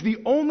 It is the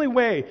only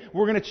way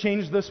we're going to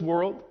change this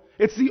world.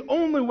 It's the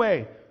only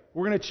way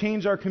we're going to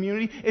change our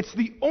community. It's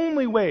the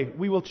only way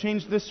we will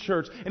change this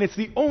church. And it's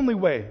the only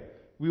way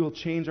we will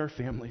change our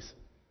families,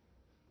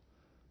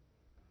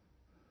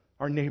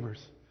 our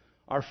neighbors,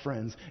 our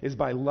friends, is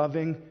by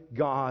loving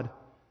God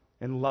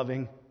and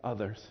loving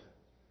others.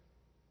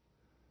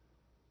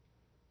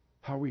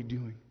 How are we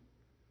doing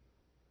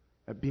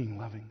at being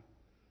loving?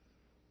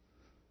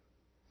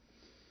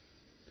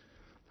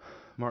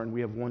 Martin,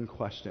 we have one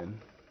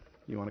question.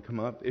 You want to come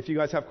up? If you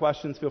guys have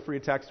questions, feel free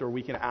to text, or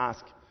we can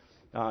ask.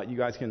 You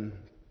guys can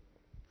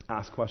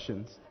ask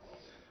questions.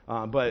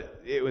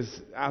 But it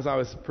was, as I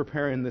was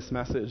preparing this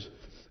message,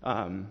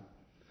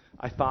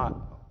 I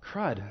thought,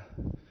 crud,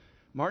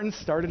 Martin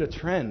started a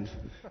trend,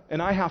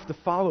 and I have to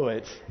follow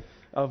it,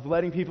 of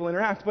letting people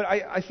interact. But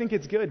I think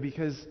it's good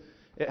because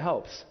it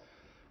helps.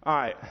 All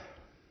right.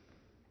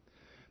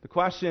 The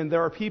question,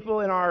 there are people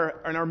in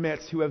our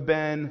midst who have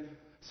been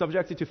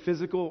subjected to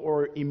physical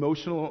or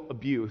emotional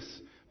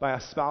abuse by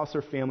a spouse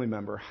or family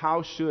member.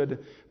 How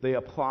should they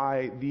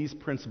apply these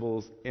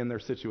principles in their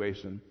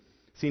situation?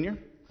 Senior?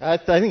 I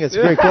think it's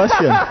a great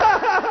question.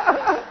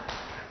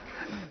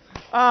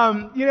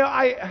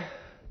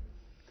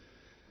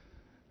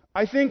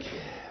 I think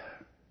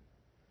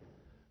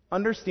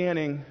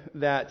understanding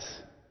that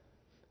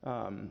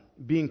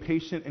being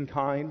patient and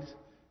kind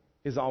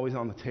is always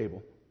on the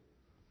table.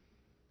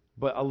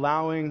 But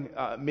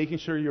making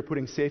sure you're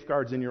putting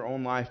safeguards in your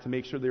own life to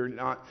make sure that you're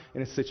not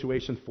in a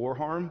situation for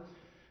harm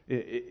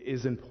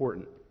is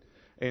important.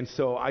 And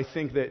so I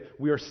think that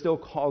we are still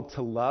called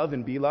to love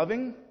and be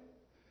loving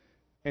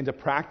and to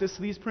practice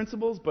these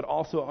principles, but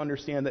also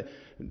understand that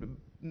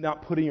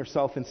not putting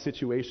yourself in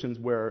situations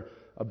where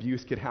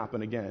abuse could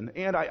happen again.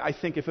 And I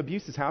think if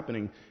abuse is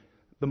happening,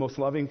 the most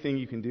loving thing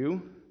you can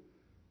do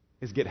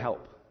is get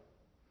help.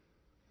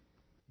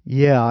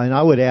 Yeah, and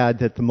I would add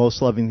that the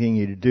most loving thing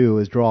you to do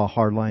is draw a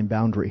hard line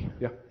boundary.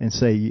 Yeah. And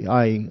say,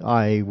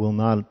 I will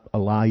not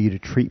allow you to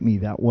treat me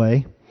that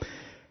way.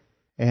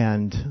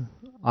 And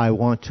I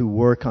want to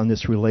work on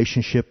this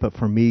relationship, but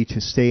for me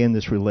to stay in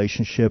this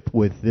relationship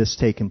with this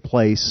taking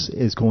place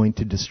is going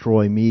to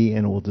destroy me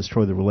and it will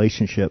destroy the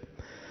relationship.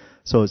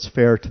 So it's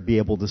fair to be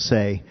able to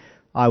say,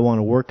 I want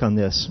to work on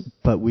this,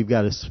 but we've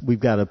got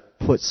to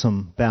put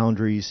some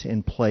boundaries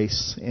in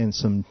place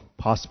and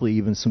possibly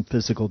even some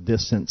physical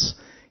distance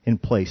in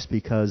place,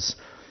 because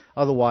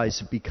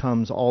otherwise it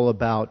becomes all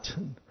about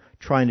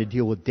trying to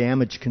deal with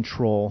damage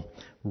control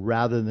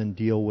rather than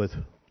deal with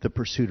the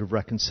pursuit of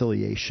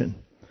reconciliation.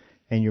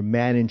 And you're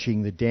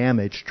managing the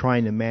damage,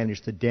 trying to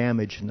manage the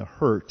damage and the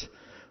hurt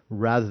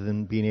rather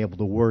than being able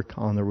to work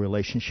on the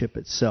relationship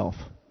itself.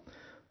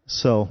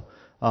 So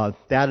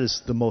that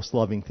is the most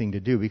loving thing to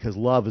do, because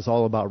love is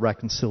all about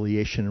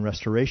reconciliation and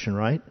restoration,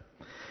 right?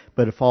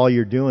 But if all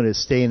you're doing is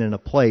staying in a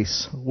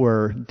place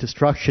where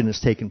destruction is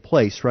taking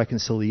place,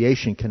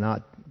 reconciliation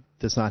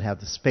does not have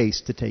the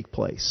space to take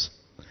place.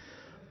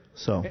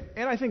 So.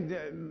 And I think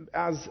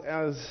as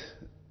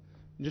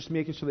just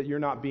making sure that you're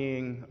not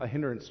being a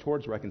hindrance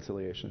towards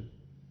reconciliation.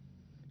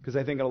 Because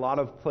I think a lot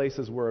of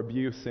places where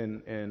abuse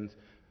and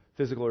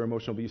physical or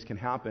emotional abuse can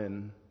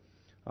happen,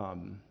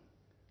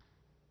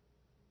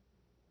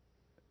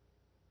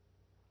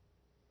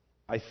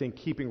 I think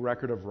keeping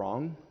record of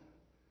wrong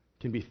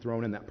can be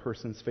thrown in that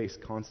person's face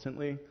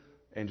constantly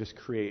and just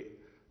create,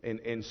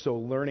 and so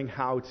learning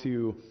how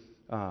to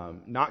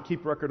not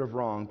keep record of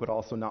wrong, but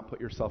also not put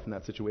yourself in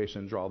that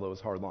situation and draw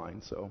those hard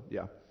lines. So,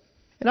 yeah.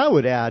 And I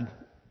would add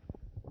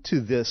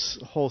to this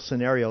whole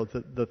scenario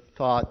the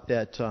thought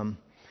that,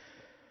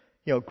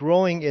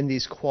 growing in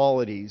these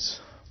qualities,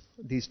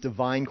 these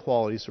divine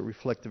qualities that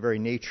reflect the very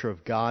nature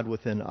of God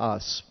within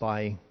us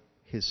by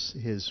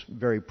His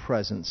very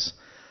presence,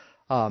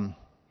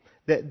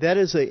 that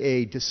is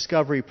a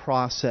discovery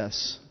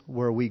process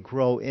where we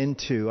grow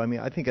into. I mean,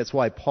 I think that's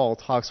why Paul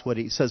what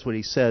he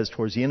says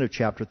towards the end of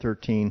chapter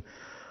 13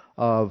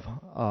 of,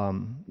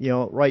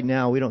 right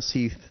now we don't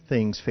see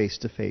things face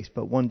to face,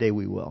 but one day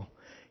we will.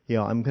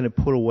 I'm going to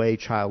put away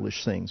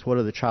childish things. What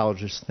are the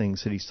childish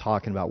things that he's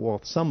talking about? Well,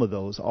 some of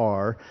those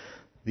are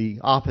the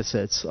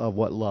opposites of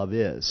what love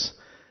is.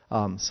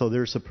 So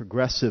there's a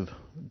progressive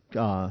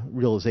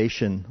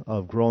realization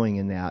of growing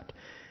in that.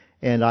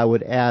 And I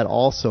would add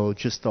also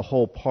just the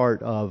whole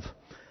part of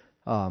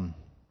the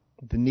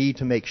need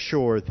to make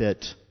sure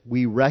that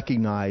we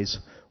recognize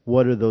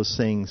what are those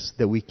things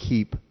that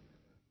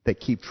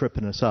keep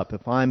tripping us up.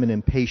 If I'm an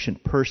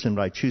impatient person,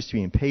 but I choose to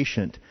be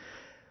impatient,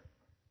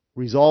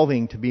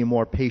 resolving to be a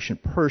more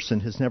patient person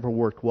has never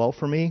worked well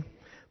for me,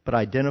 but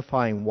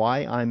identifying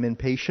why I'm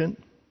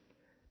impatient,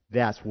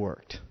 that's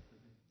worked.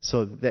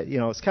 So that,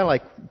 it's kind of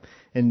like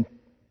in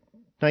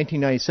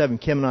 1997,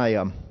 Kim and I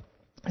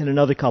and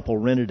another couple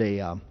rented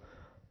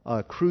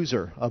a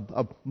cruiser,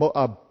 not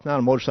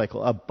a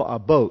motorcycle, a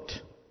boat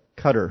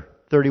cutter,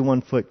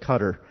 31-foot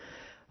cutter,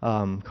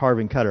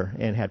 carving cutter,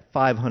 and had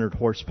 500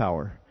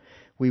 horsepower.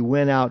 We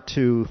went out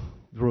to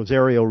the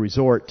Rosario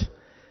Resort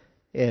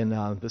in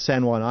the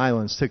San Juan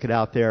Islands, took it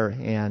out there,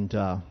 and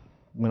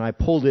when I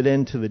pulled it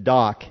into the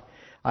dock,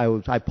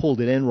 I pulled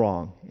it in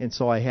wrong, and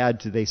so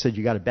they said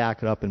you got to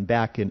back it up and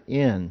back it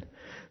in.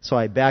 So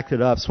I backed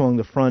it up, swung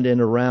the front end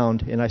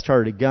around, and I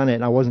started to gun it,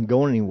 and I wasn't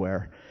going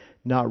anywhere,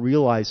 not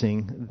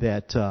realizing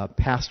that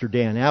Pastor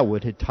Dan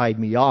Atwood had tied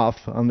me off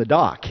on the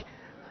dock.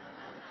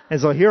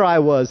 And so here I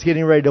was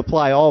getting ready to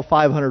apply all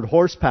 500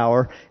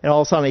 horsepower, and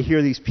all of a sudden I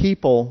hear these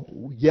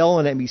people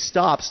yelling at me,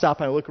 stop,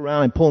 and I look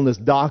around and pulling this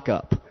dock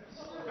up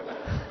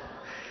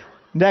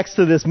next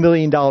to this $1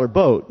 million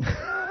boat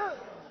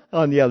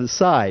on the other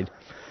side.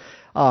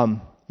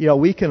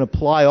 We can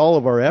apply all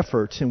of our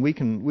efforts, and we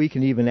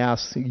can even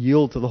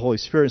yield to the Holy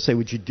Spirit and say,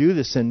 would you do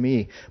this in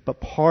me? But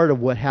part of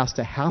what has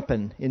to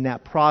happen in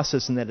that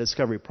process, in that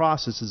discovery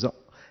process, is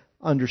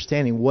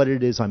understanding what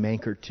it is I'm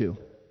anchored to.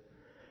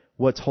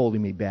 What's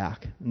holding me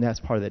back? And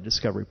that's part of that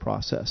discovery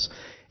process.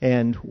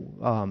 And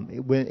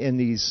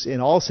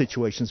in all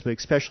situations, but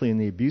especially in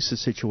the abusive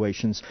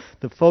situations,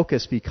 the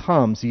focus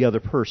becomes the other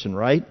person,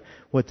 right?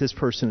 What this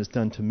person has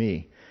done to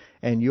me.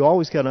 And you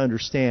always got to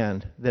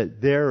understand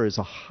that there is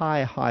a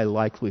high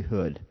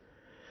likelihood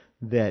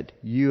that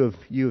you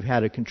have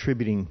had a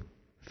contributing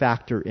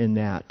factor in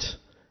that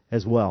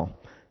as well.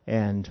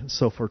 And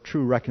so for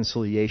true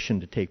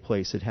reconciliation to take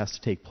place, it has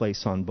to take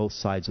place on both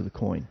sides of the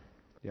coin.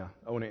 Yeah,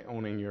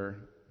 owning your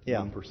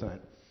 1%.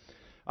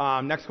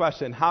 Next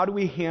question. How do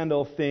we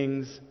handle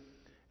things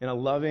in a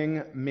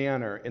loving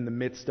manner in the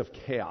midst of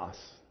chaos?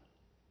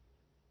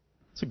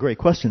 It's a great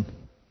question.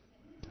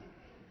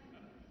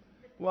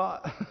 Well,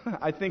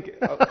 I think...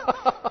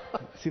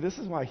 see, this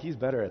is why he's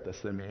better at this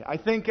than me. I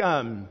think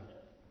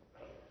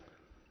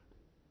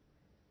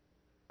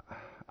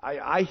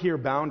I hear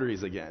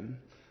boundaries again,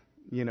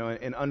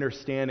 and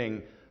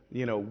understanding,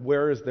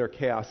 where is there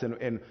chaos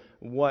and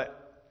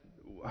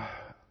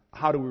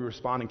how do we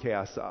respond in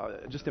chaos?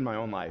 Just in my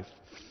own life,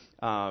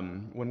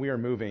 when we are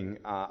moving,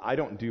 I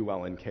don't do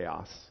well in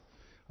chaos.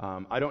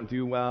 I don't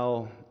do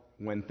well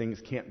when things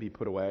can't be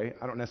put away.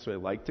 I don't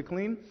necessarily like to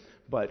clean,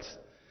 but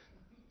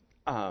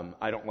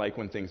I don't like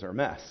when things are a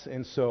mess.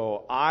 And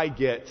so I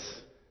get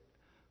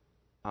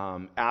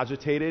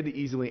agitated,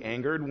 easily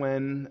angered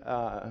when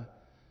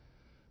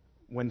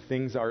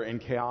things are in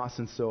chaos,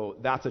 and so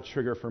that's a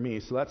trigger for me.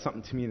 So that's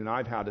something to me that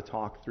I've had to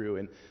talk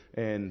through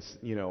and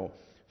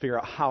figure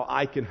out how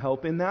I can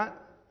help in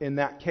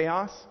that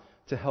chaos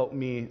to help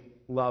me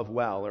love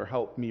well or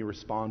help me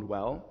respond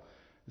well.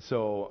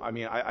 So,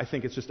 I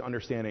think it's just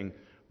understanding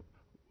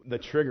the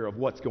trigger of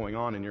what's going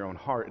on in your own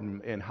heart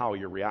and how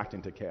you're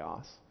reacting to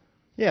chaos.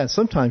 Yeah, and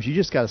sometimes you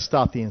just got to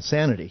stop the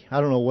insanity.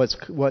 I don't know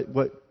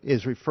what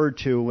is referred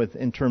to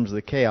in terms of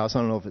the chaos. I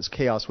don't know if it's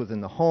chaos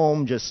within the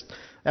home, just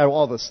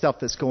all the stuff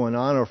that's going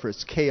on, or if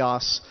it's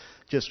chaos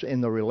just in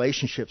the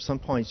relationship. Some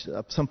points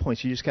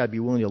you just got to be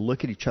willing to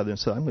look at each other and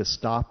say,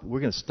 we're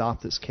going to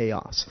stop this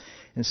chaos.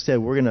 Instead,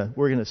 we're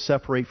gonna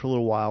separate for a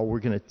little while.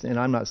 And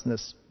I'm not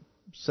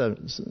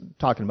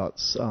talking about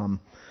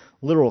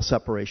literal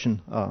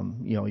separation.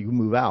 You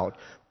move out,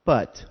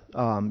 but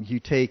you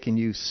take and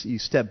you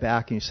step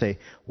back and you say,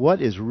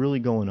 what is really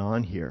going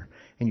on here?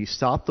 And you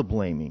stop the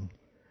blaming,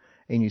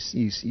 and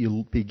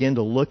you begin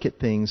to look at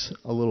things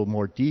a little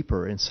more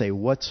deeper and say,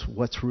 what's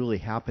really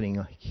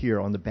happening here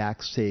on the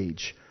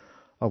backstage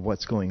of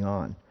what's going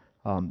on?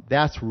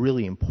 That's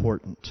really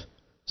important.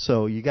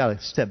 So you got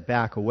to step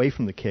back away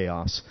from the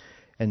chaos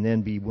and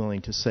then be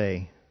willing to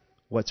say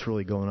what's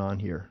really going on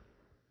here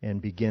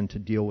and begin to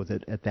deal with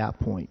it at that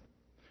point.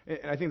 And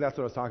I think that's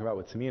what I was talking about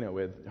with Tamina,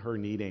 with her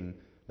needing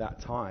that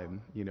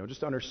time,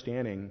 just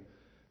understanding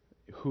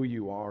who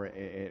you are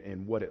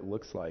and what it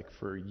looks like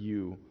for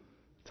you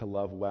to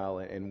love well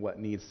and what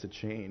needs to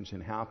change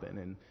and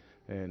happen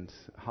and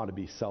how to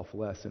be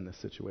selfless in this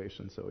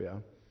situation. So, yeah.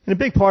 And a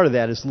big part of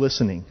that is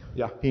listening.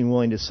 Yeah. Being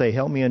willing to say,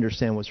 help me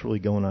understand what's really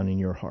going on in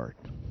your heart.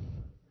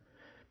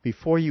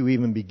 Before you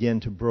even begin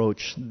to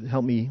broach,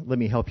 let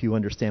me help you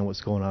understand what's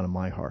going on in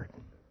my heart.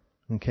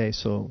 Okay,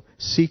 so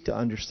seek to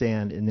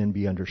understand and then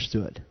be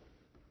understood.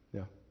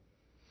 Yeah.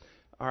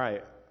 All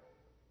right.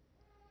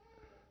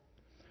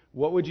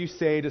 What would you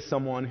say to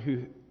someone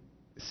who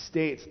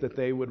states that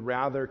they would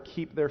rather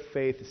keep their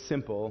faith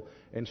simple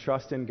and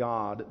trust in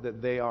God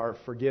that they are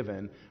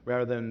forgiven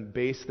rather than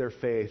base their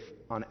faith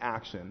on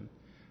action?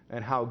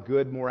 And how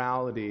good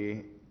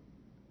morality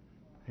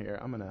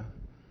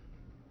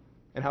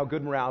how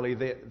good morality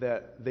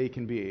that they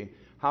can be.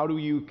 How do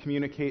you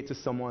communicate to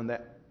someone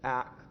that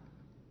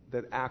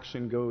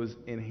action goes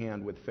in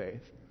hand with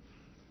faith?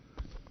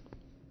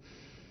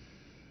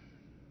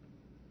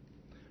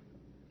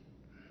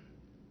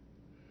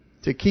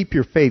 To keep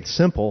your faith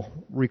simple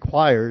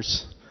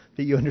requires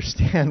that you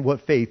understand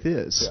what faith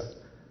is.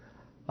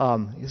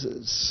 Yeah.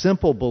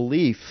 Simple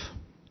belief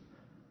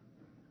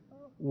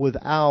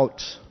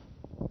without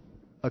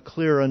a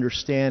clear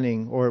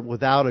understanding or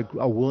without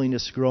a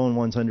willingness to grow in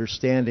one's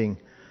understanding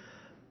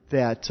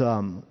that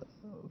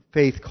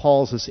faith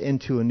calls us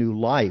into a new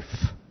life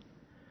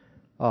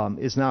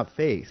is not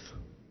faith.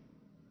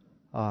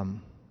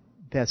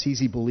 That's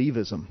easy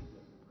believism,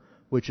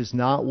 which is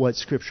not what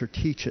Scripture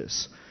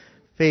teaches.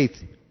 Faith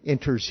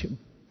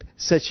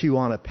sets you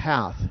on a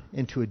path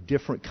into a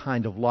different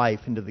kind of life,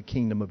 into the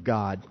kingdom of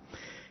God.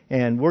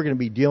 And we're going to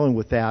be dealing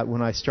with that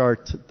when I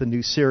start the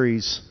new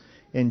series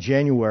in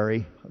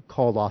January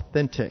called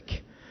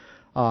Authentic,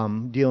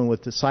 dealing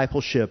with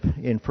discipleship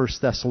in 1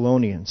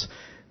 Thessalonians.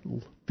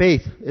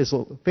 Faith is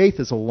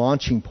a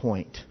launching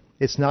point.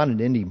 It's not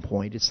an ending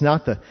point. It's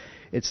not the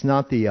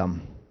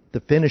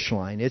finish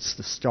line. It's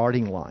the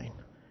starting line,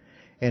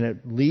 and it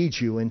leads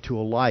you into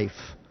a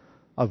life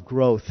of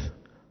growth.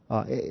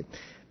 For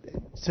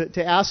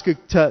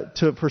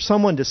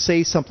someone to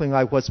say something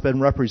like what's been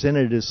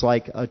represented is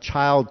like a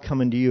child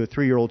coming to you, a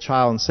 3-year-old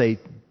child, and say,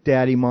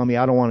 "Daddy, Mommy,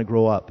 I don't want to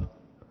grow up.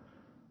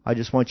 I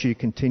just want you to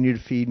continue to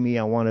feed me.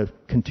 I want to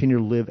continue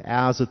to live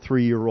as a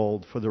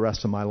 3-year-old for the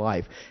rest of my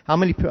life." How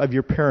many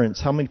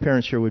parents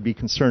here would be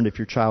concerned if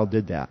your child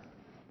did that?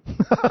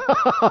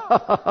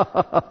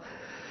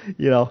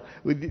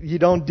 You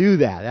don't do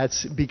that.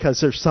 That's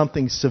because there's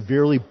something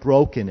severely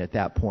broken at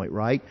that point,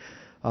 right?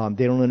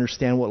 They don't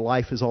understand what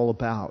life is all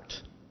about.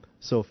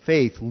 So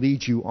faith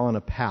leads you on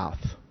a path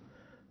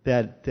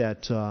that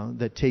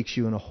takes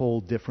you in a whole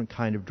different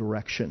kind of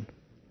direction.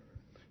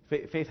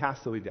 Faith has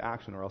to lead to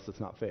action, or else it's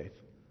not faith.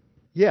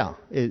 Yeah,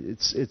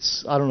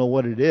 it's I don't know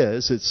what it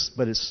is.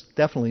 But it's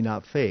definitely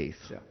not faith.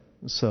 Yeah.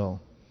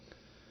 So,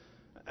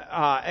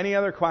 any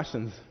other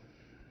questions?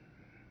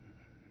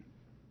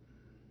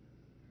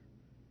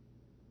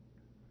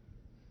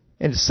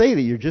 And to say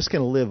that you're just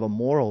going to live a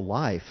moral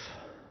life,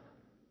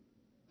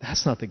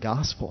 that's not the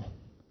gospel.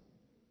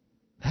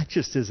 That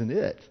just isn't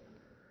it.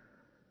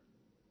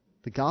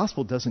 The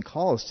gospel doesn't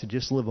call us to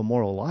just live a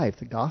moral life.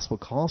 The gospel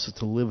calls us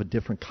to live a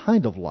different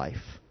kind of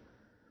life.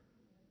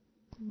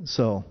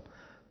 So,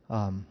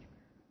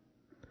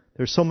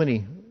 there's so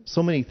many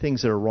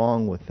things that are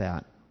wrong with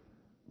that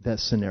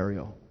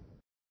scenario.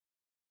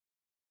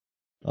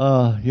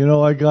 I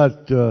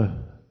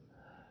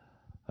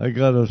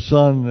got a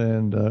son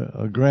and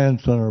a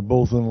grandson are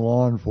both in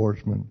law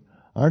enforcement.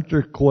 Aren't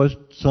there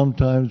quests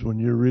sometimes when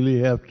you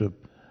really have to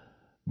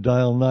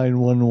dial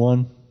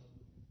 911?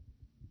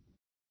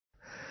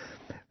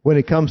 When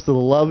it comes to the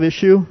love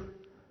issue?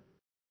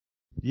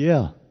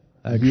 Yeah,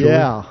 actually.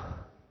 Yeah.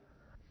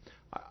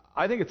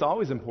 I think it's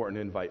always important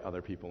to invite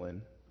other people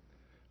in.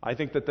 I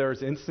think that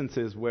there's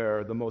instances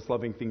where the most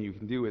loving thing you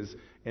can do is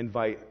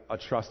invite a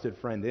trusted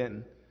friend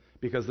in,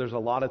 because there's a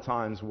lot of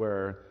times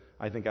where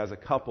I think as a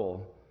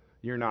couple,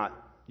 you're not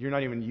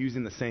even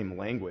using the same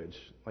language.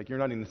 Like, you're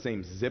not in the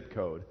same zip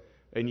code,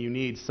 and you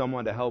need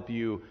someone to help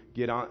you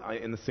get on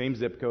in the same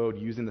zip code,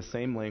 using the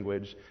same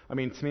language. I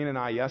mean, Tamina and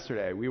I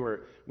yesterday, we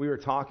were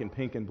talking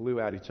pink and blue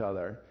at each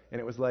other,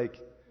 and it was like,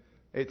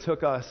 it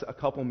took us a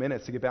couple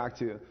minutes to get back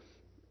to,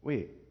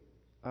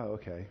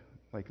 okay,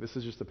 like, this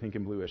is just a pink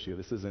and blue issue.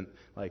 This isn't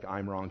like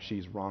I'm wrong,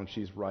 she's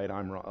right,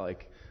 I'm wrong.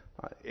 Like,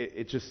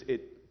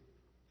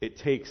 It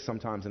takes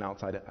sometimes an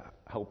outside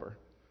helper,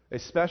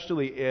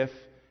 especially if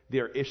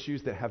there are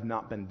issues that have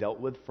not been dealt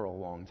with for a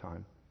long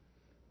time.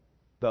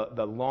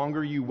 The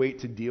longer you wait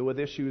to deal with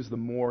issues, the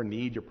more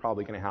need you're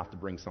probably going to have to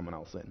bring someone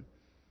else in.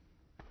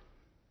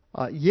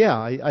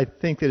 I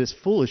think that it's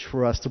foolish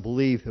for us to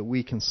believe that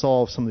we can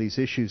solve some of these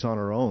issues on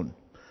our own.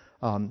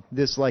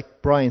 This, like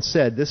Brian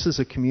said, this is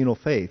a communal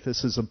faith.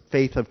 This is a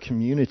faith of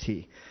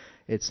community.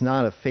 It's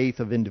not a faith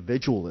of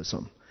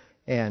individualism.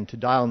 And to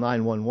dial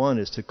 911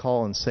 is to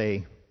call and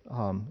say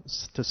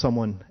to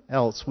someone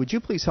else, would you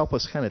please help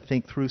us kind of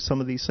think through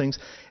some of these things?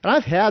 And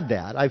I've had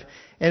that.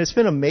 And it's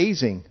been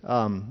amazing.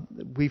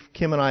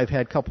 Kim and I have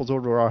had couples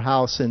over to our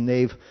house, and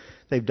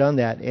they've done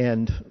that.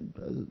 And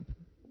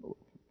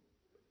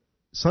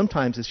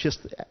sometimes it's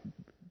just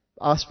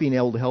us being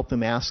able to help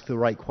them ask the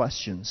right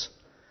questions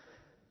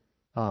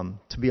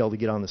to be able to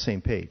get on the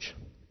same page.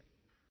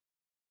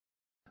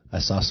 I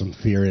saw some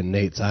fear in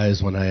Nate's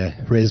eyes when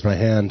I raised my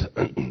hand.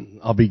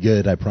 I'll be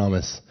good, I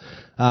promise.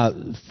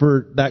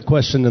 For that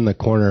question in the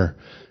corner,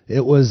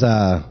 it was,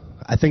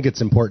 I think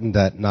it's important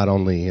that not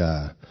only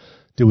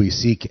do we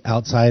seek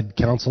outside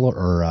counsel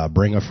or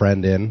bring a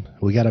friend in,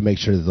 we got to make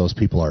sure that those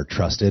people are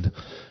trusted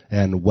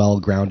and well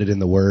grounded in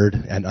the Word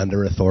and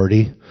under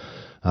authority.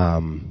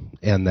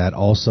 And that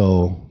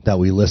also that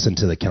we listen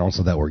to the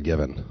counsel that we're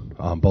given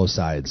on both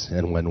sides.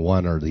 And when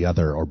one or the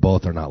other or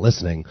both are not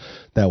listening,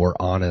 that we're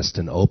honest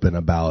and open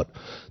about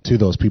to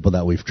those people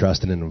that we've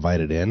trusted and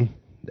invited in,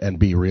 and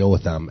be real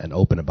with them and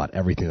open about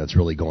everything that's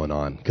really going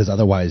on. Because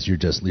otherwise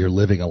you're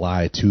living a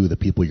lie to the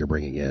people you're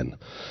bringing in.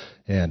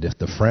 And if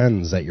the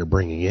friends that you're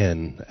bringing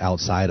in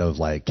outside of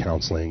like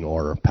counseling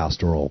or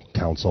pastoral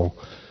counsel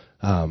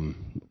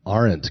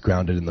aren't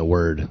grounded in the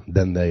Word,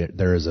 then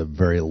there is a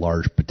very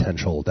large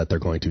potential that they're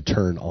going to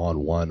turn on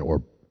one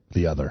or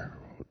the other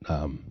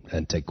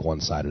and take one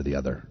side or the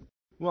other.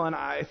 Well, and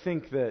I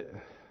think that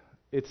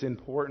it's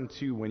important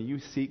to, when you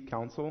seek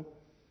counsel,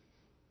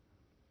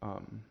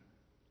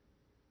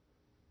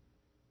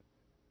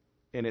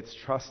 and it's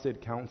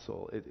trusted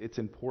counsel, it's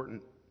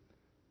important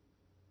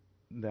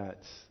that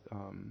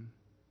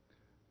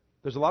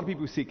there's a lot of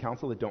people who seek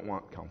counsel that don't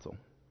want counsel.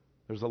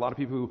 There's a lot of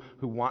people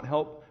who want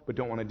help but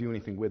don't want to do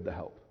anything with the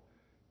help.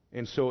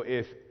 And so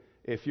if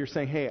you're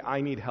saying, hey,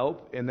 I need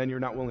help, and then you're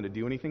not willing to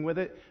do anything with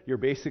it, you're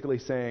basically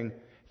saying,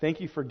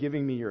 thank you for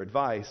giving me your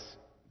advice,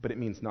 but it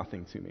means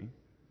nothing to me.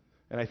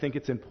 And I think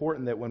it's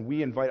important that when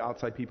we invite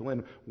outside people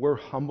in, we're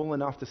humble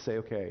enough to say,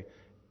 okay,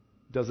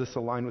 does this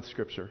align with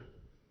Scripture?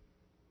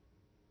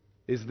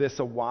 Is this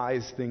a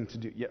wise thing to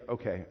do? Yeah,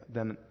 okay,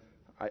 then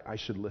I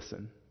should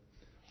listen.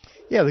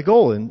 Yeah, the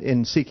goal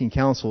in seeking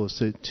counsel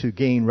is to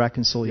gain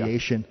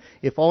reconciliation.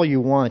 Yeah. If all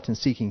you want in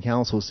seeking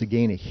counsel is to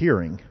gain a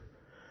hearing,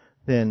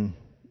 then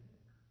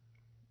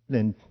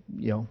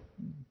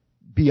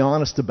be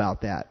honest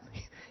about that.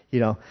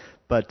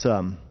 But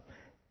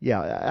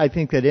I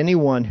think that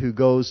anyone who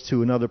goes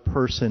to another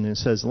person and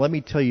says, "Let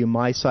me tell you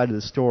my side of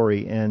the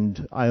story,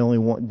 and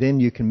then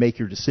you can make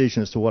your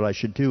decision as to what I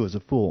should do," is a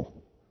fool.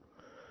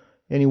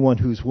 Anyone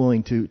who's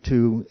willing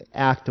to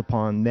act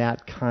upon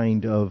that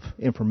kind of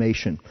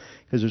information,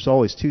 because there's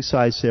always two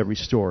sides to every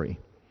story,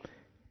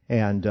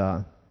 and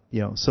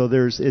so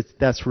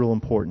that's real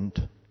important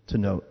to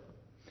note.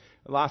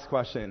 Last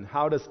question: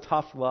 how does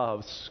tough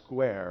love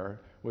square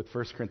with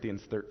 1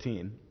 Corinthians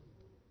 13?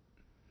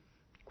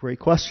 Great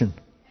question.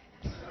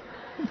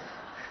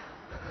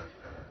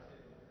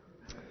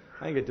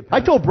 I think it depends.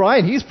 I told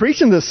Brian he's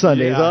preaching this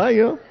Sunday.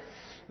 Yeah.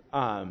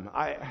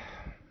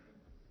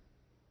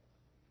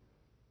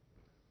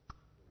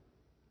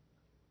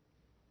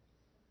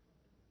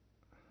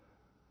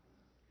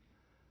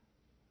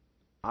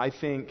 I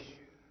think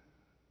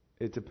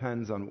it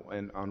depends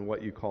on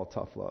what you call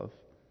tough love.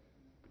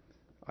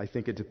 I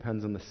think it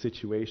depends on the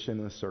situation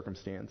and the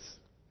circumstance.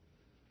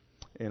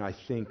 And I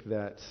think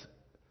that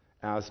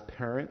as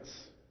parents,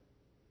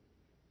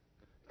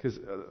 because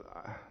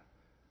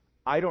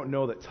I don't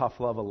know that tough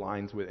love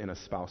aligns within a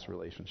spouse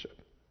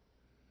relationship.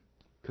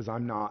 Because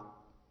I'm not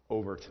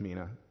over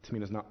Tamina.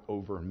 Tamina's not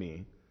over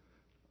me.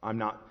 I'm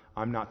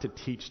not to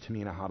teach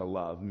Tamina how to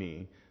love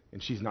me,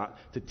 and she's not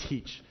to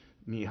teach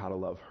me how to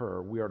love her.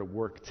 We are to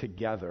work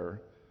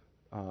together,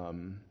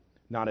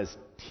 not as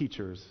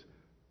teachers,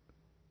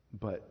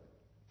 but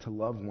to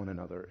love one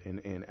another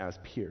and as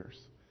peers.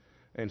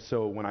 And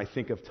so when I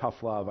think of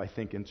tough love, I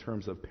think in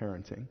terms of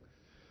parenting.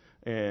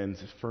 And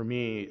for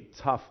me,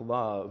 tough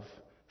love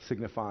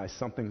signifies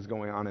something's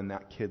going on in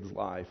that kid's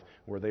life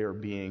where they are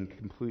being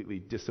completely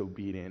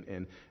disobedient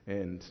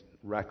and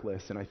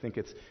reckless. And I think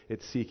it's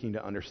seeking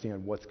to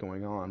understand what's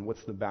going on,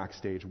 what's the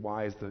backstage,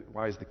 why is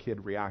the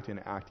kid reacting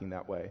and acting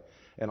that way.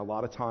 And a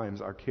lot of times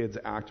our kids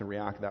act and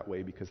react that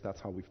way because that's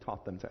how we've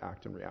taught them to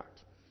act and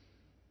react,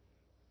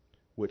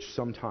 which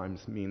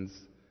sometimes means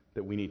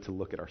that we need to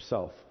look at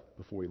ourselves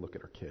before we look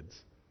at our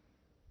kids.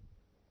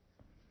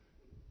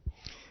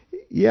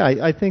 Yeah,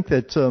 I think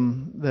that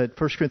 1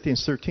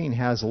 Corinthians 13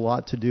 has a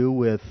lot to do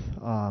with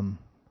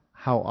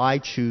how I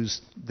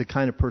choose, the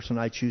kind of person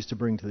I choose to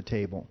bring to the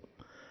table.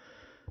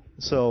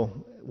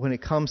 So when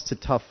it comes to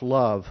tough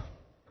love,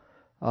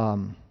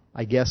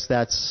 I guess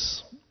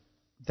that's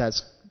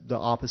the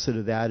opposite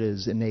of that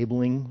is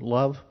enabling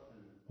love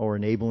or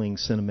enabling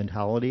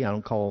sentimentality. I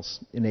don't call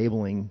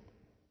enabling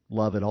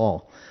love at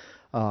all.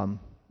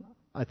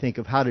 I think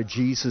of how did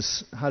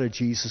Jesus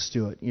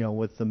do it?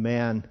 With the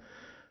man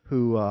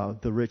who,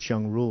 the rich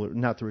young ruler,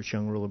 not the rich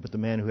young ruler, but the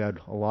man who had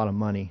a lot of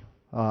money.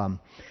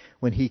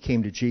 When he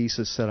came to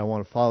Jesus, said, "I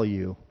want to follow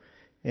you,"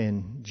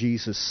 and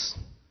Jesus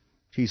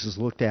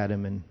looked at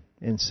him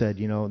and said,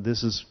 you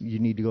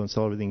need to go and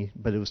sell everything,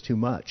 but it was too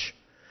much.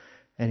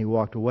 And he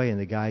walked away, and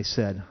the guy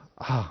said,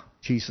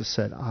 Jesus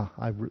said,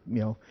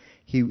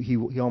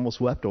 he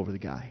almost wept over the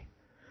guy.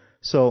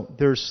 So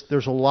there's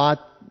a lot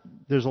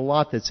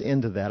that's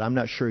into that. I'm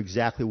not sure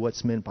exactly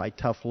what's meant by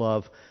tough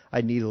love.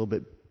 I need a little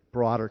bit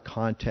broader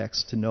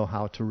context to know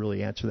how to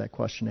really answer that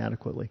question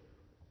adequately.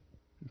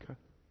 Okay.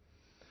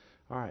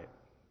 All right.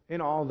 In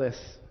all this,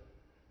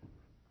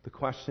 the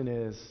question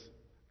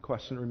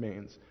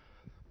remains,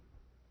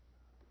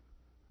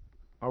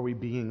 are we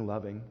being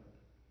loving?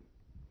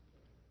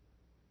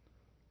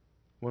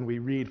 When we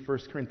read 1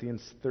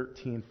 Corinthians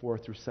 13, 4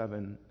 through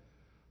 7,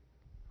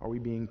 are we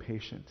being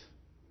patient?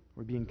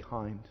 Are we being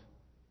kind?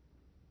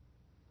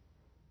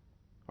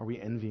 Are we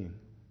envying?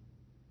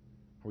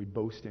 Are we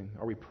boasting?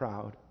 Are we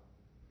proud?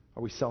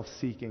 Are we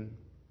self-seeking?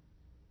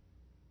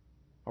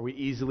 Are we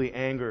easily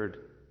angered?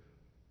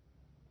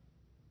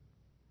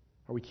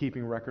 Are we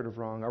keeping record of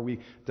wrong? Are we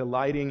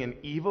delighting in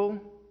evil?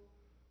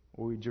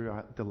 Or are we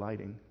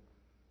delighting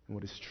in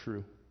what is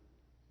true?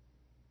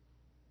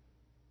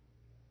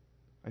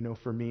 I know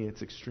for me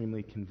it's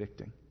extremely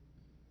convicting.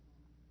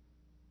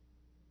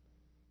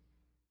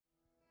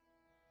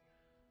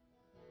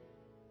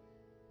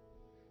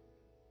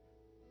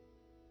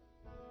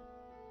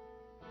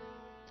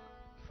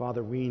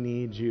 Father, we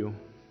need you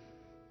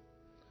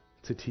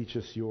to teach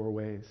us your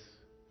ways.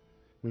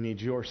 We need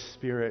your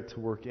Spirit to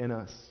work in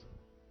us,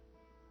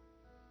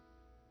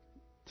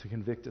 to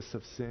convict us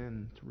of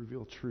sin, to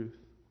reveal truth.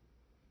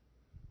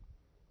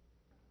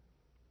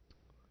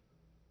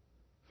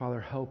 Father,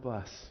 help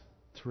us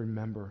to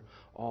remember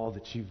all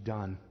that you've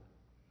done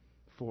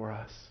for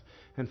us.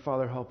 And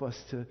Father, help us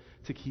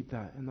to keep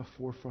that in the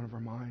forefront of our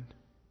mind.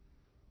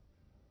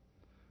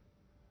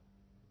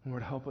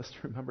 Lord, help us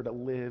to remember to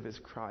live as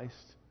Christ.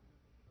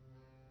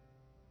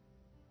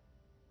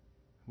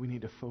 We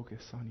need to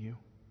focus on you.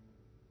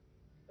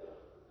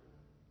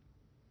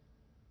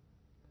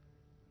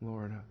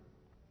 Lord,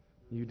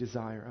 you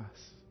desire us.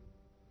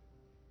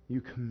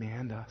 You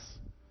command us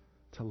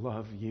to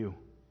love you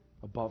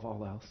above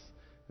all else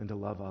and to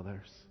love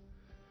others.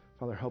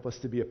 Father, help us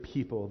to be a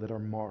people that are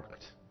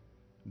marked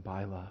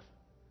by love.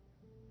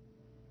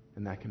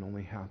 And that can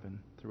only happen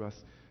through us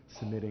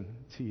submitting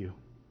to you,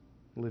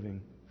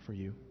 living for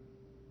you.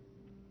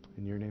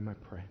 In your name I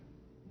pray.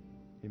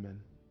 Amen.